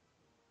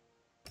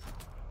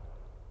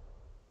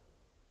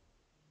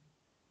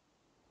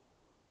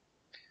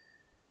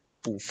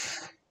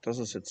 Uff, das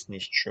ist jetzt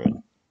nicht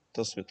schön.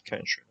 Das wird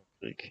kein schöner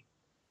Krieg.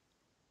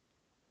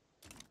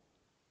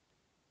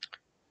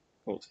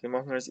 Gut, wir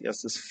machen als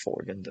erstes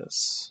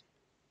Folgendes.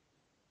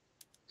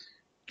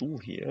 Du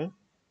hier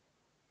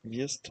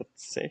wirst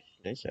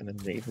tatsächlich eine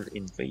Naval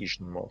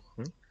Invasion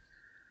machen.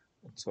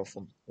 Und zwar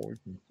von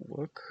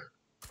Oldenburg.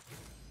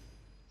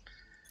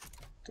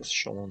 Das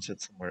schauen wir uns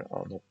jetzt mal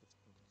an, ob das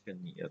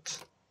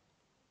funktioniert.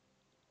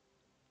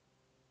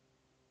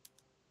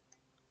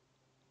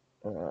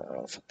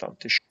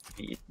 Verdammte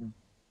Schweden.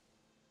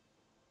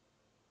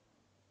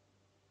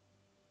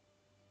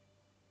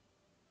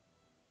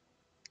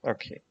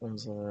 Okay,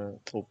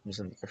 unsere Truppen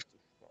sind einfach zu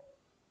schwach.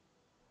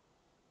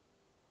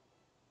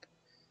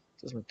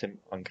 Das mit dem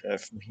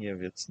Angreifen hier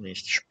wird es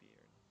nicht spielen.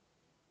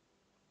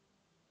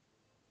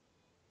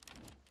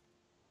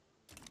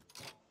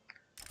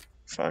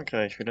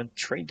 Frankreich will ein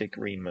Trade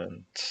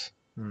Agreement.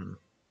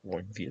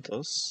 Wollen wir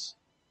das?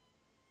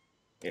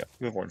 Ja,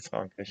 wir wollen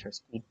Frankreich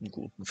als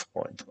guten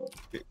Freund haben.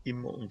 Für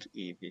immer und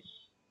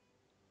ewig.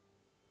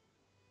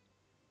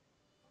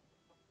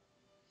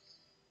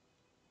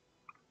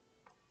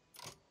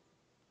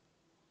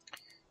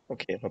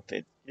 Okay,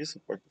 Radetzky,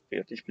 sobald du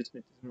fertig bist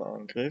mit diesem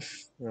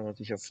Angriff, werden wir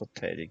dich auf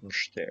Verteidigen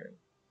stellen.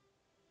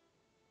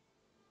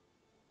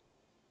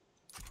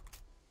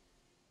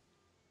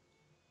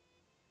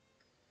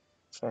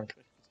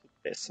 Frankreich bist du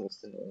besser,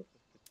 was den Angriff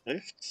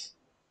betrifft.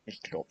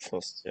 Ich glaube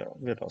fast, ja.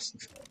 Wir lassen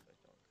Frankreich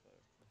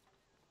angreifen.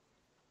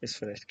 Ist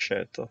vielleicht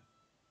gescheiter.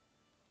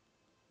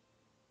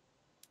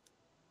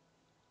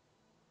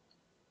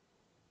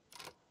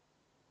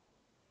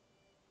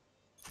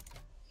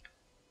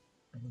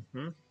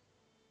 Mhm.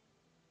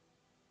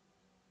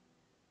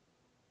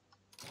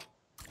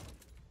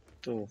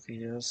 Du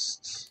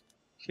wirst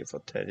hier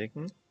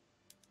verteidigen.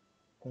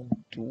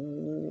 Und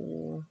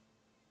du.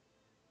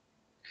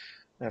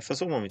 Ja,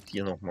 versuchen wir mit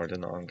dir nochmal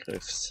den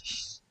Angriff.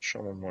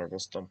 Schauen wir mal,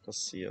 was dann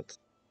passiert.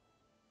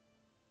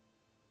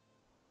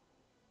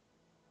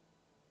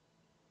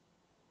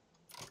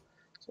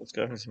 So, jetzt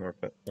greifen sie mal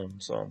bei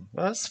uns an.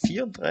 Was?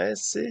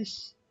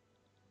 34?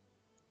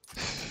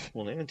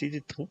 Wo nehmen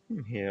die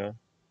Truppen her?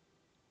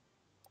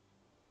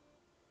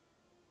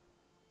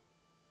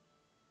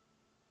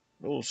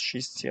 Los,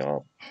 schießt sie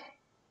ab.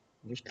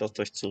 Nicht lasst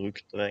euch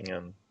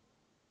zurückdrängen.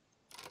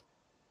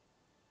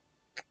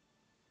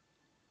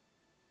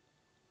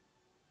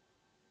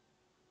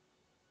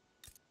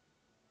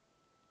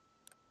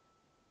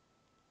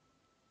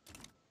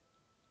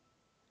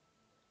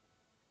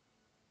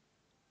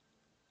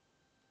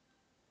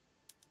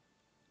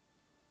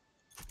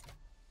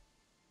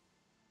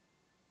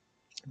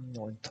 In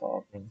 9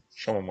 Tagen.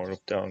 Schauen wir mal,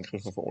 ob der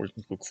Angriff auf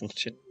Oldenburg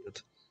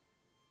funktioniert.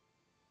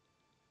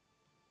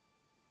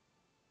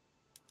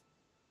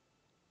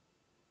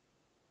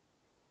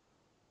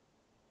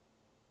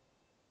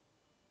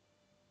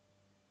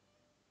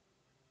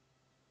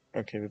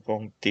 Okay, wir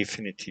brauchen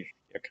definitiv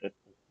stärkere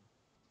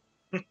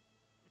Truppen.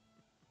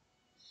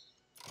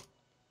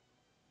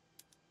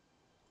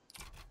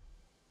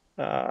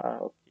 Okay,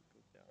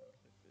 gut, der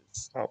Angriff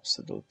ist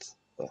absolut.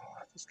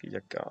 Das geht ja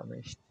gar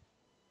nicht.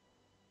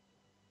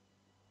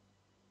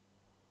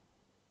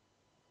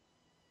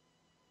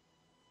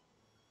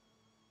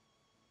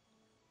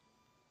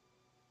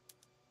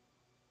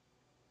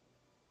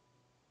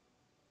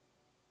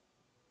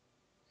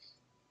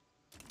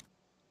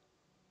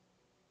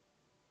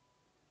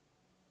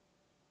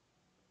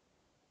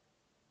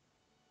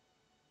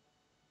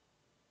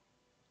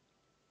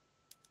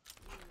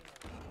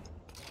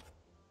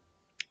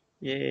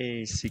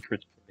 Yay,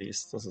 Secret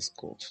Police, das ist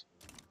gut.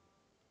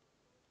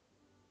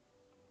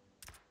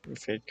 Mir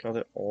fällt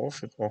gerade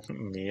auf, wir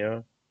brauchen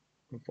mehr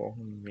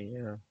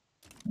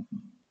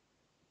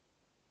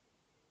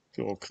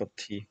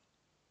Bürokratie.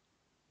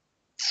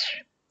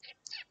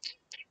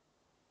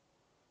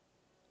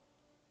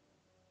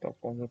 Da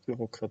brauchen wir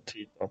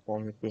Bürokratie, da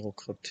brauchen wir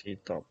Bürokratie,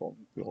 da brauchen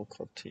wir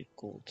Bürokratie.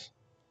 Gut.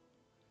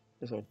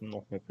 Wir sollten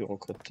noch mehr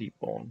Bürokratie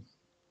bauen.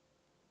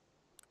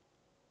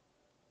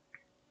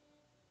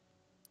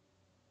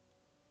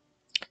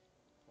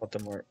 Warte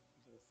mal,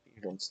 wo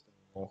fehlt uns denn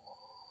noch?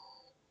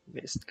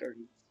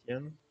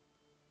 Westgalizien.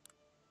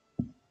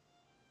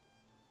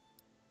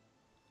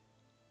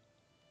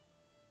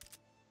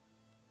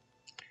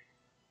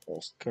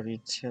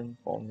 Ostgalizien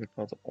bauen wir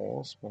gerade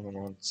aus, bauen wir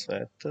noch ein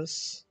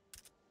zweites.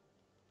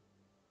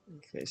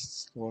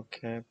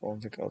 Westslowakei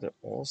bauen wir gerade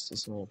aus, da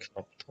sind wir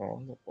knapp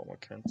dran, da bauen wir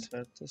kein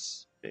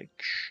zweites.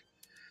 Beksch,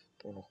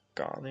 da noch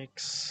gar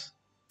nichts.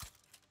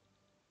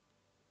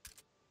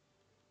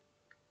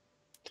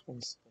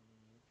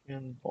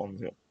 Transdanubien bauen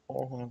wir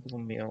auch ein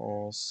bisschen mehr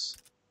aus.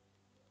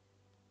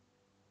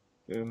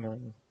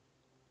 Böhmen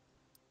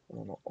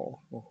bauen wir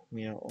auch noch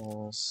mehr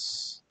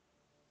aus.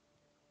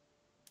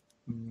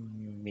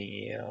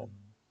 Mehr.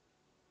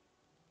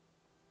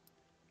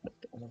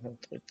 Auch noch ein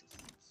drittes.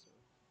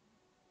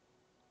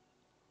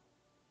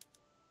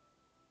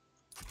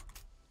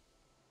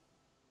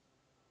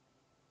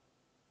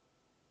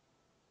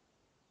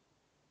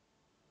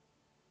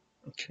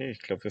 Okay, ich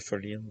glaube, wir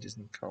verlieren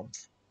diesen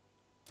Kampf.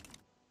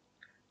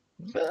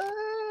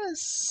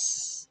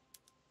 Was?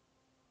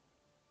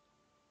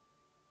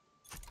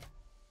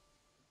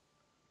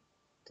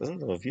 Da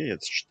sind aber wir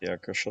jetzt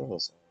stärker, schau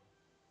das an.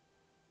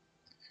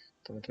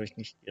 Damit habe ich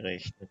nicht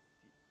gerechnet.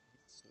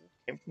 Wieso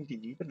kämpfen die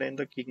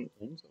Niederländer gegen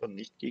uns, aber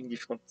nicht gegen die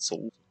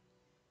Franzosen?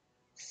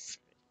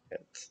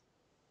 Frechheit.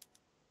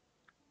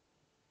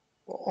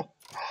 Oh.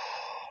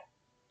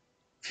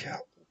 Wir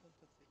erobern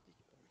tatsächlich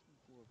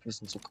Oldenburg. Wir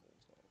sind so großartig.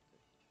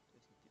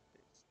 Wir sind die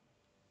Besten.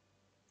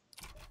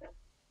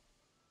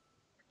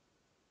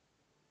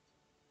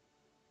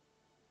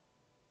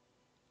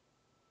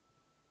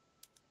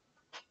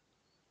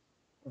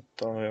 Und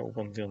da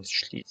erobern wir uns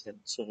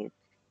Schlesien zurück.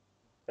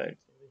 Teil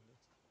zumindest.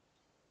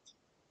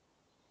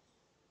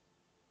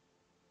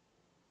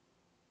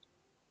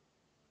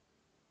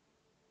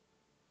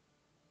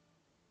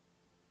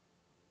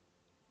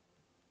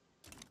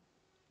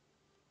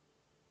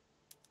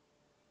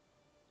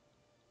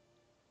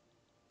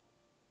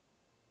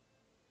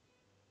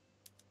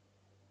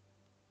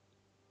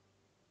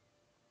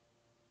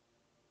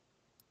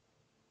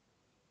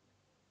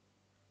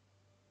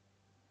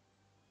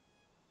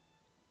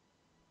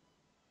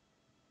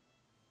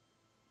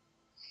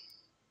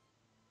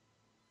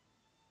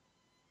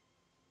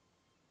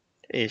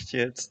 Echt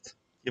jetzt?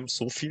 Die haben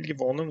so viel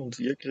gewonnen und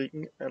wir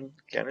kriegen ein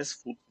kleines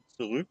Futter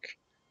zurück.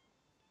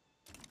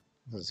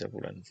 Das ist ja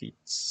wohl ein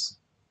Witz.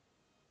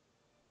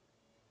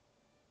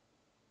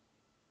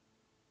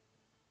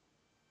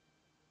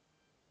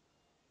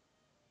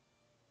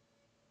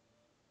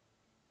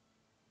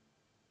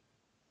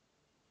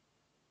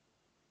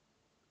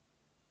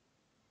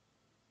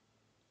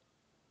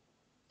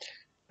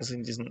 Also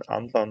in diesen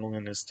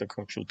Anwandlungen ist der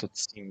Computer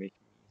ziemlich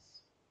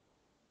mies.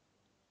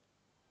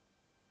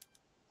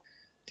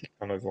 Die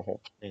kann er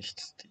überhaupt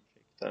nicht. Die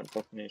kriegt er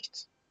einfach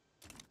nicht.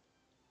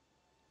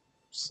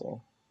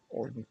 So,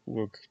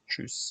 Oldenburg,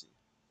 tschüss.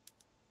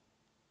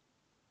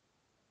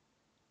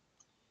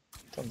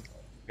 Dann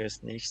fangen wir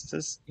als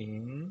nächstes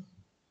in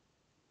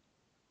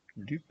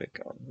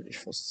Lübeck an, würde ich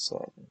fast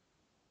sagen.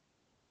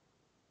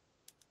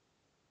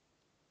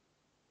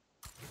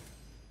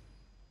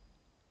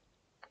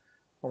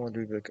 Haben wir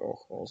Lübeck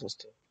auch raus aus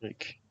dem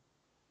Krieg.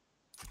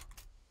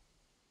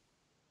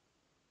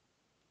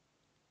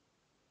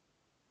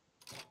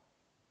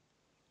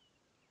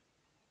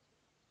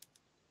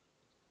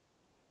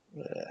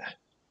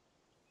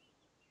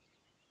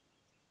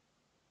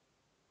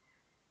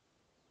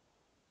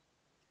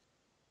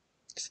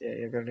 Sehr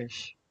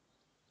ärgerlich.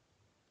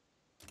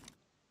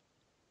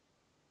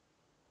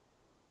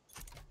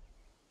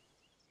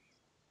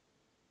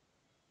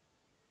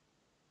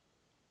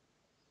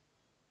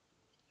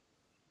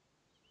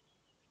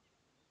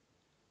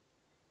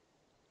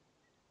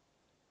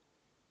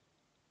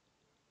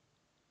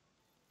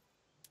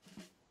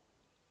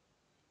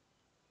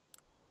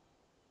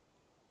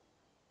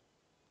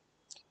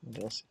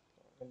 Das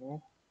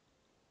noch.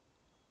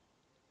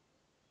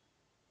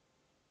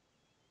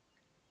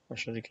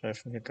 Wahrscheinlich, die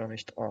greifen hier gar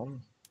nicht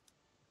an.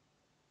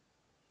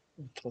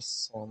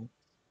 Interessant.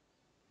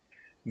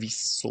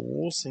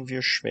 Wieso sind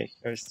wir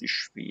schwächer als die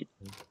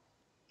Schweden?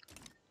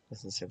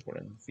 Das ist ja wohl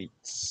ein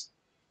Witz.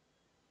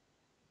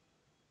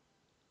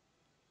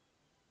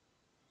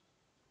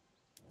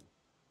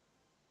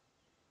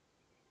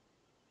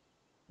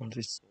 Und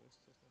wieso ist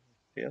das noch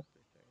nicht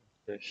fertig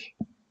eigentlich?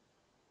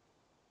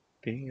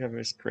 Being level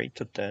is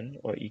greater than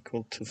or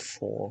equal to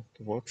 4.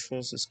 The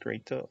workforce is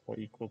greater or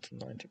equal to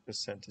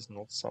 90% is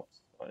not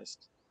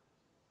subsidized.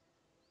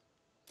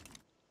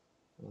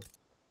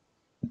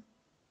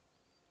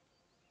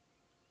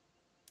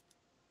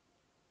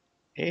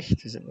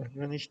 Echt? Wir sind noch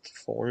immer nicht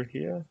voll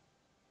hier?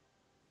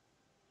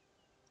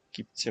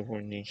 Gibt's ja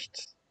wohl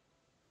nicht.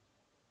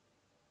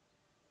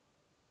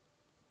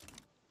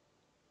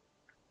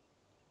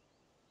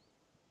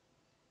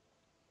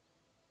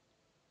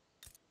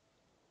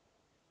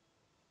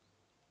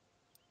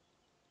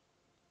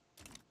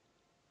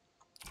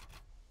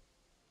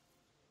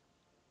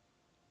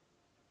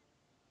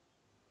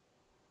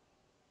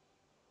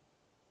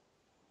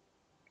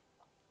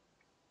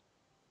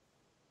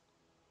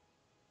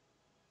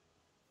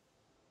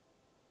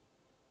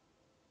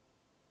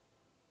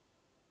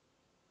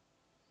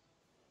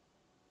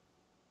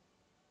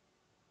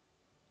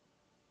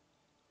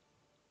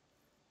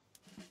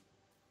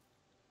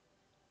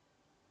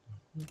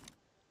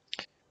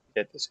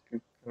 Ja, das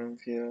Glück können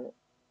wir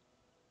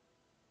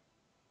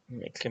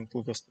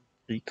Mecklenburg aus dem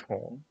Krieg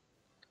hauen.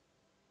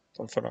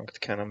 Dann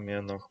verlangt keiner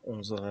mehr nach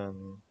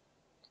unseren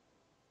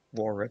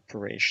War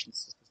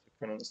Reparations. Das heißt, wir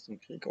können aus dem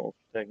Krieg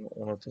aufsteigen,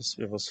 ohne dass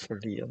wir was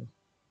verlieren.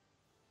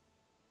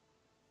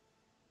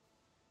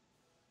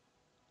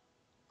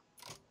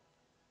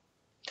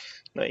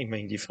 Na,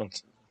 immerhin die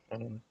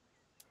Franzosen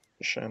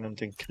scheinen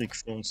den Krieg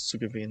für uns zu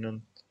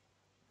gewinnen.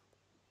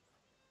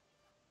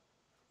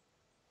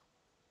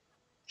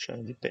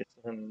 Scheinen die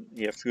besseren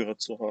Heerführer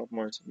zu haben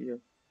als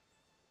wir.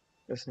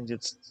 Wir sind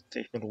jetzt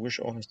technologisch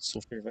auch nicht so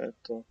viel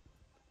weiter.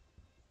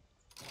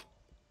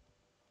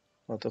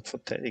 Aber dort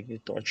verteidigen die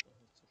Deutschen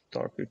nicht so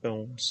stark wie bei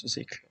uns, ist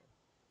eh klar.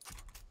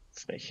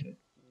 Frechheit.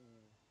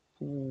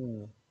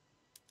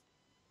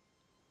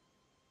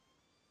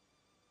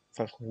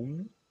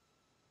 Warum?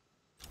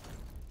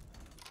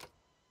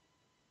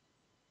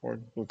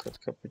 Oldenburg hat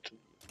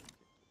kapituliert.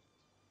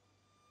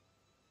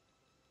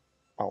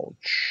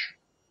 Autsch.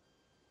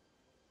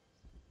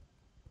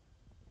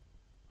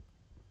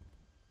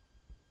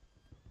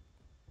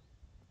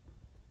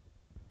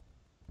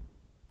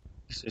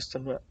 Es ist da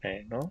nur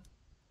einer.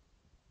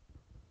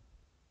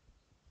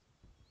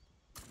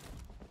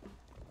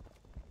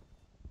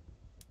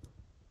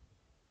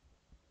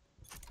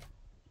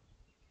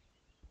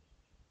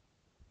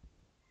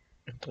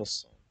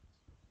 Interessant.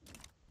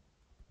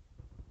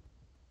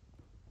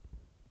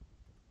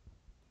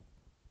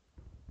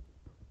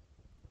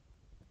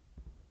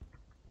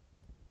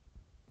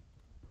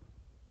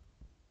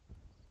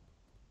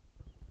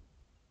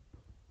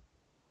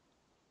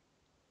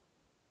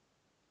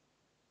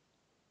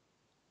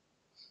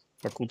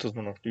 War gut, dass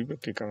wir nach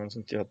Lübeck gegangen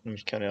sind. Die hatten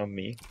nämlich keine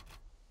Armee.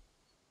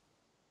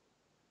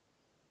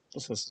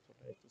 Das heißt, es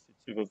war leichter, sie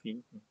zu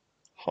überwinden.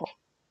 Ha.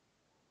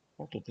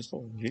 Oh, du bist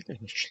auch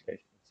wirklich nicht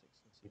schlecht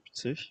mit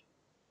 76.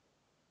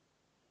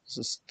 Das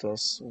ist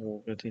das,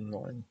 wo wir die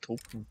neuen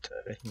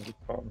Truppenteile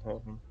hingefahren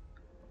haben.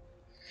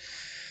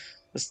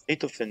 The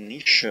state of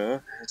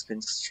Venetia has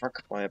been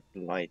struck by a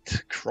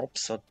blight.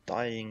 Crops are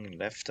dying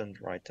left and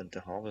right, and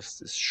the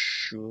harvest is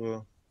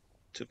sure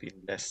to be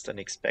less than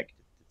expected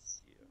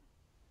this year.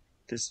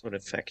 This will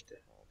affect the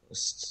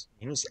harvest.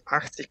 Minus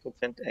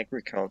 80%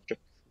 Agriculture.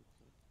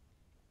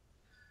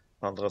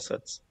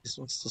 Andererseits ist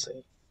uns das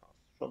echt fast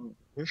schon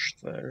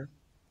wurscht, weil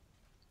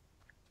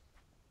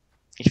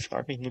ich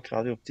frage mich nur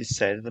gerade, ob die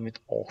Seite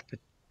damit auch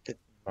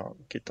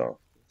gedacht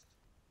ist.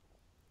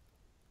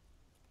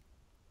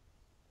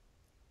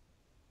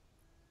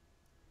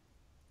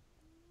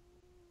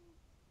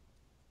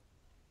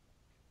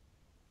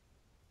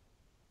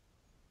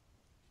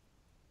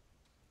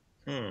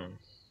 Hm.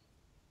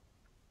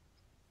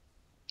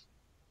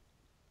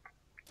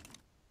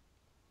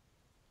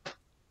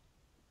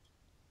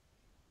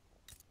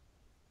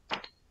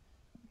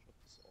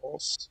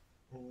 Aus.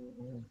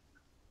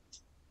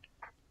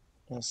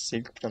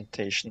 Silk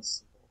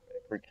Plantations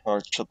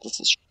Agriculture, das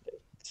ist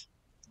schlecht.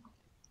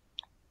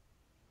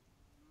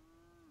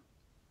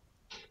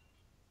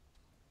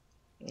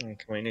 Dann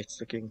kann man eh nichts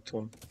dagegen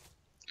tun.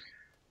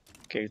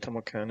 Geld haben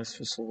wir keines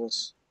für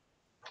sowas.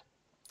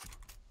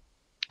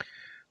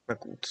 Na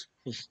gut,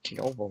 ich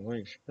glaube aber,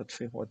 ich werde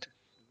für heute.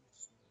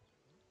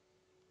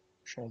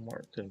 Schauen wir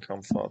mal, den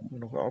Kampf warten wir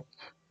noch ab.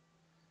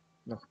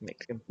 Nach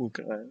Mecklenburg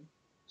rein.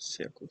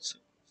 Sehr gut,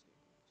 sehr gut, sehr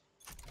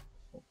gut.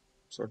 So,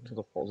 sollten wir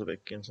der Pause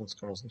weggehen, sonst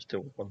können wir es nicht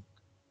erobern.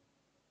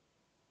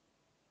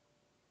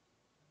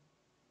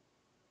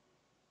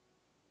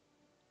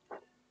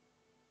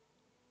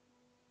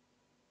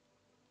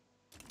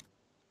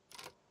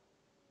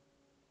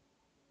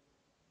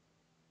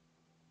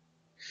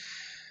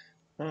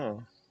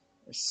 Ah,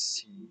 ich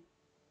sehe.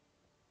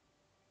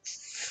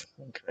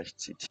 Frankreich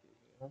zieht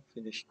hierher,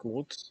 finde ich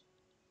gut.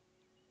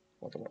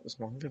 Warte mal, das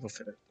machen wir aber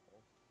vielleicht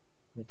auch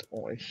mit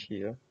euch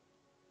hier.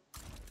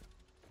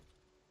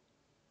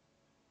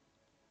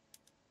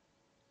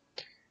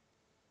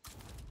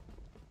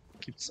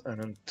 Gibt es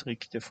einen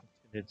Trick, der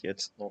funktioniert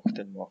jetzt noch,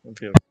 den machen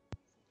wir.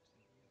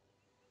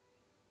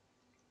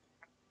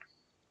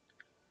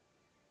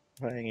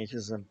 Aber eigentlich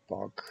ist es ein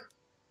Bug.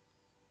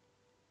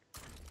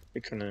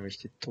 Wir können nämlich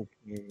die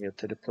Truppen hier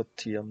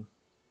teleportieren.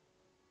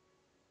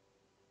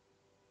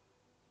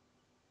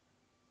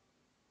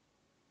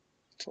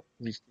 So,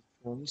 wichtig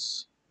für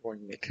uns, wir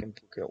wollen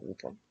Mecklenburg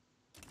erobern,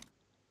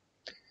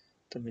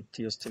 damit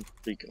die aus dem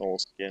Krieg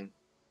rausgehen.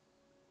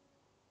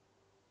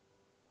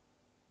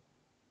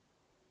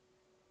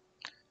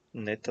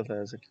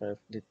 Netterweise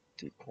greifen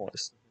die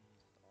Preußen hier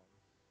nicht an.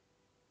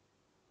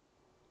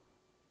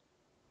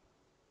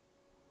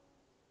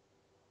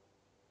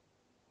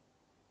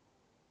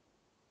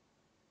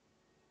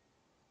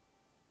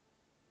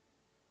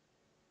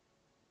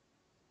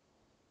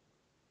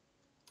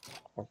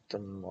 Warte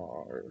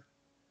mal.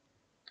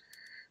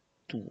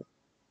 Du.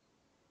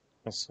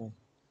 Also,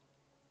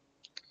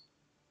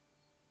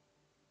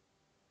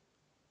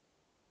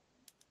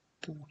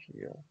 du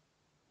hier.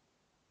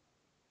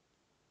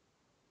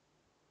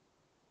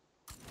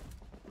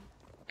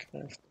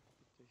 Greif doch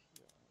bitte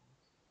hier an.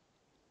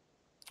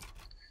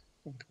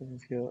 Dann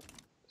kriegen wir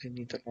die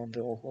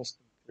Niederlande auch aus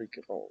dem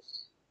Krieg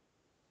raus.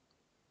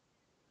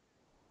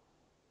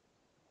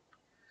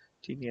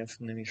 Die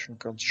nerven nämlich schon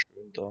ganz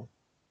schön da.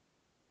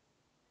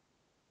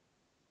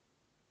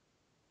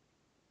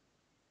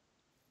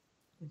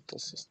 Und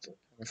das ist da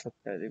keine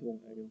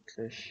Verteidigung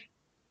eigentlich.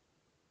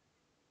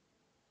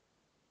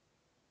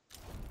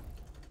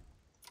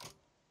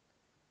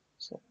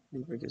 So,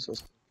 Lübeck ist aus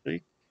dem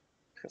Krieg.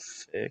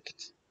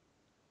 Perfekt.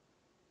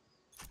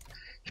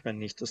 Ich meine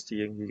nicht, dass die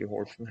irgendwie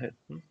geholfen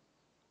hätten.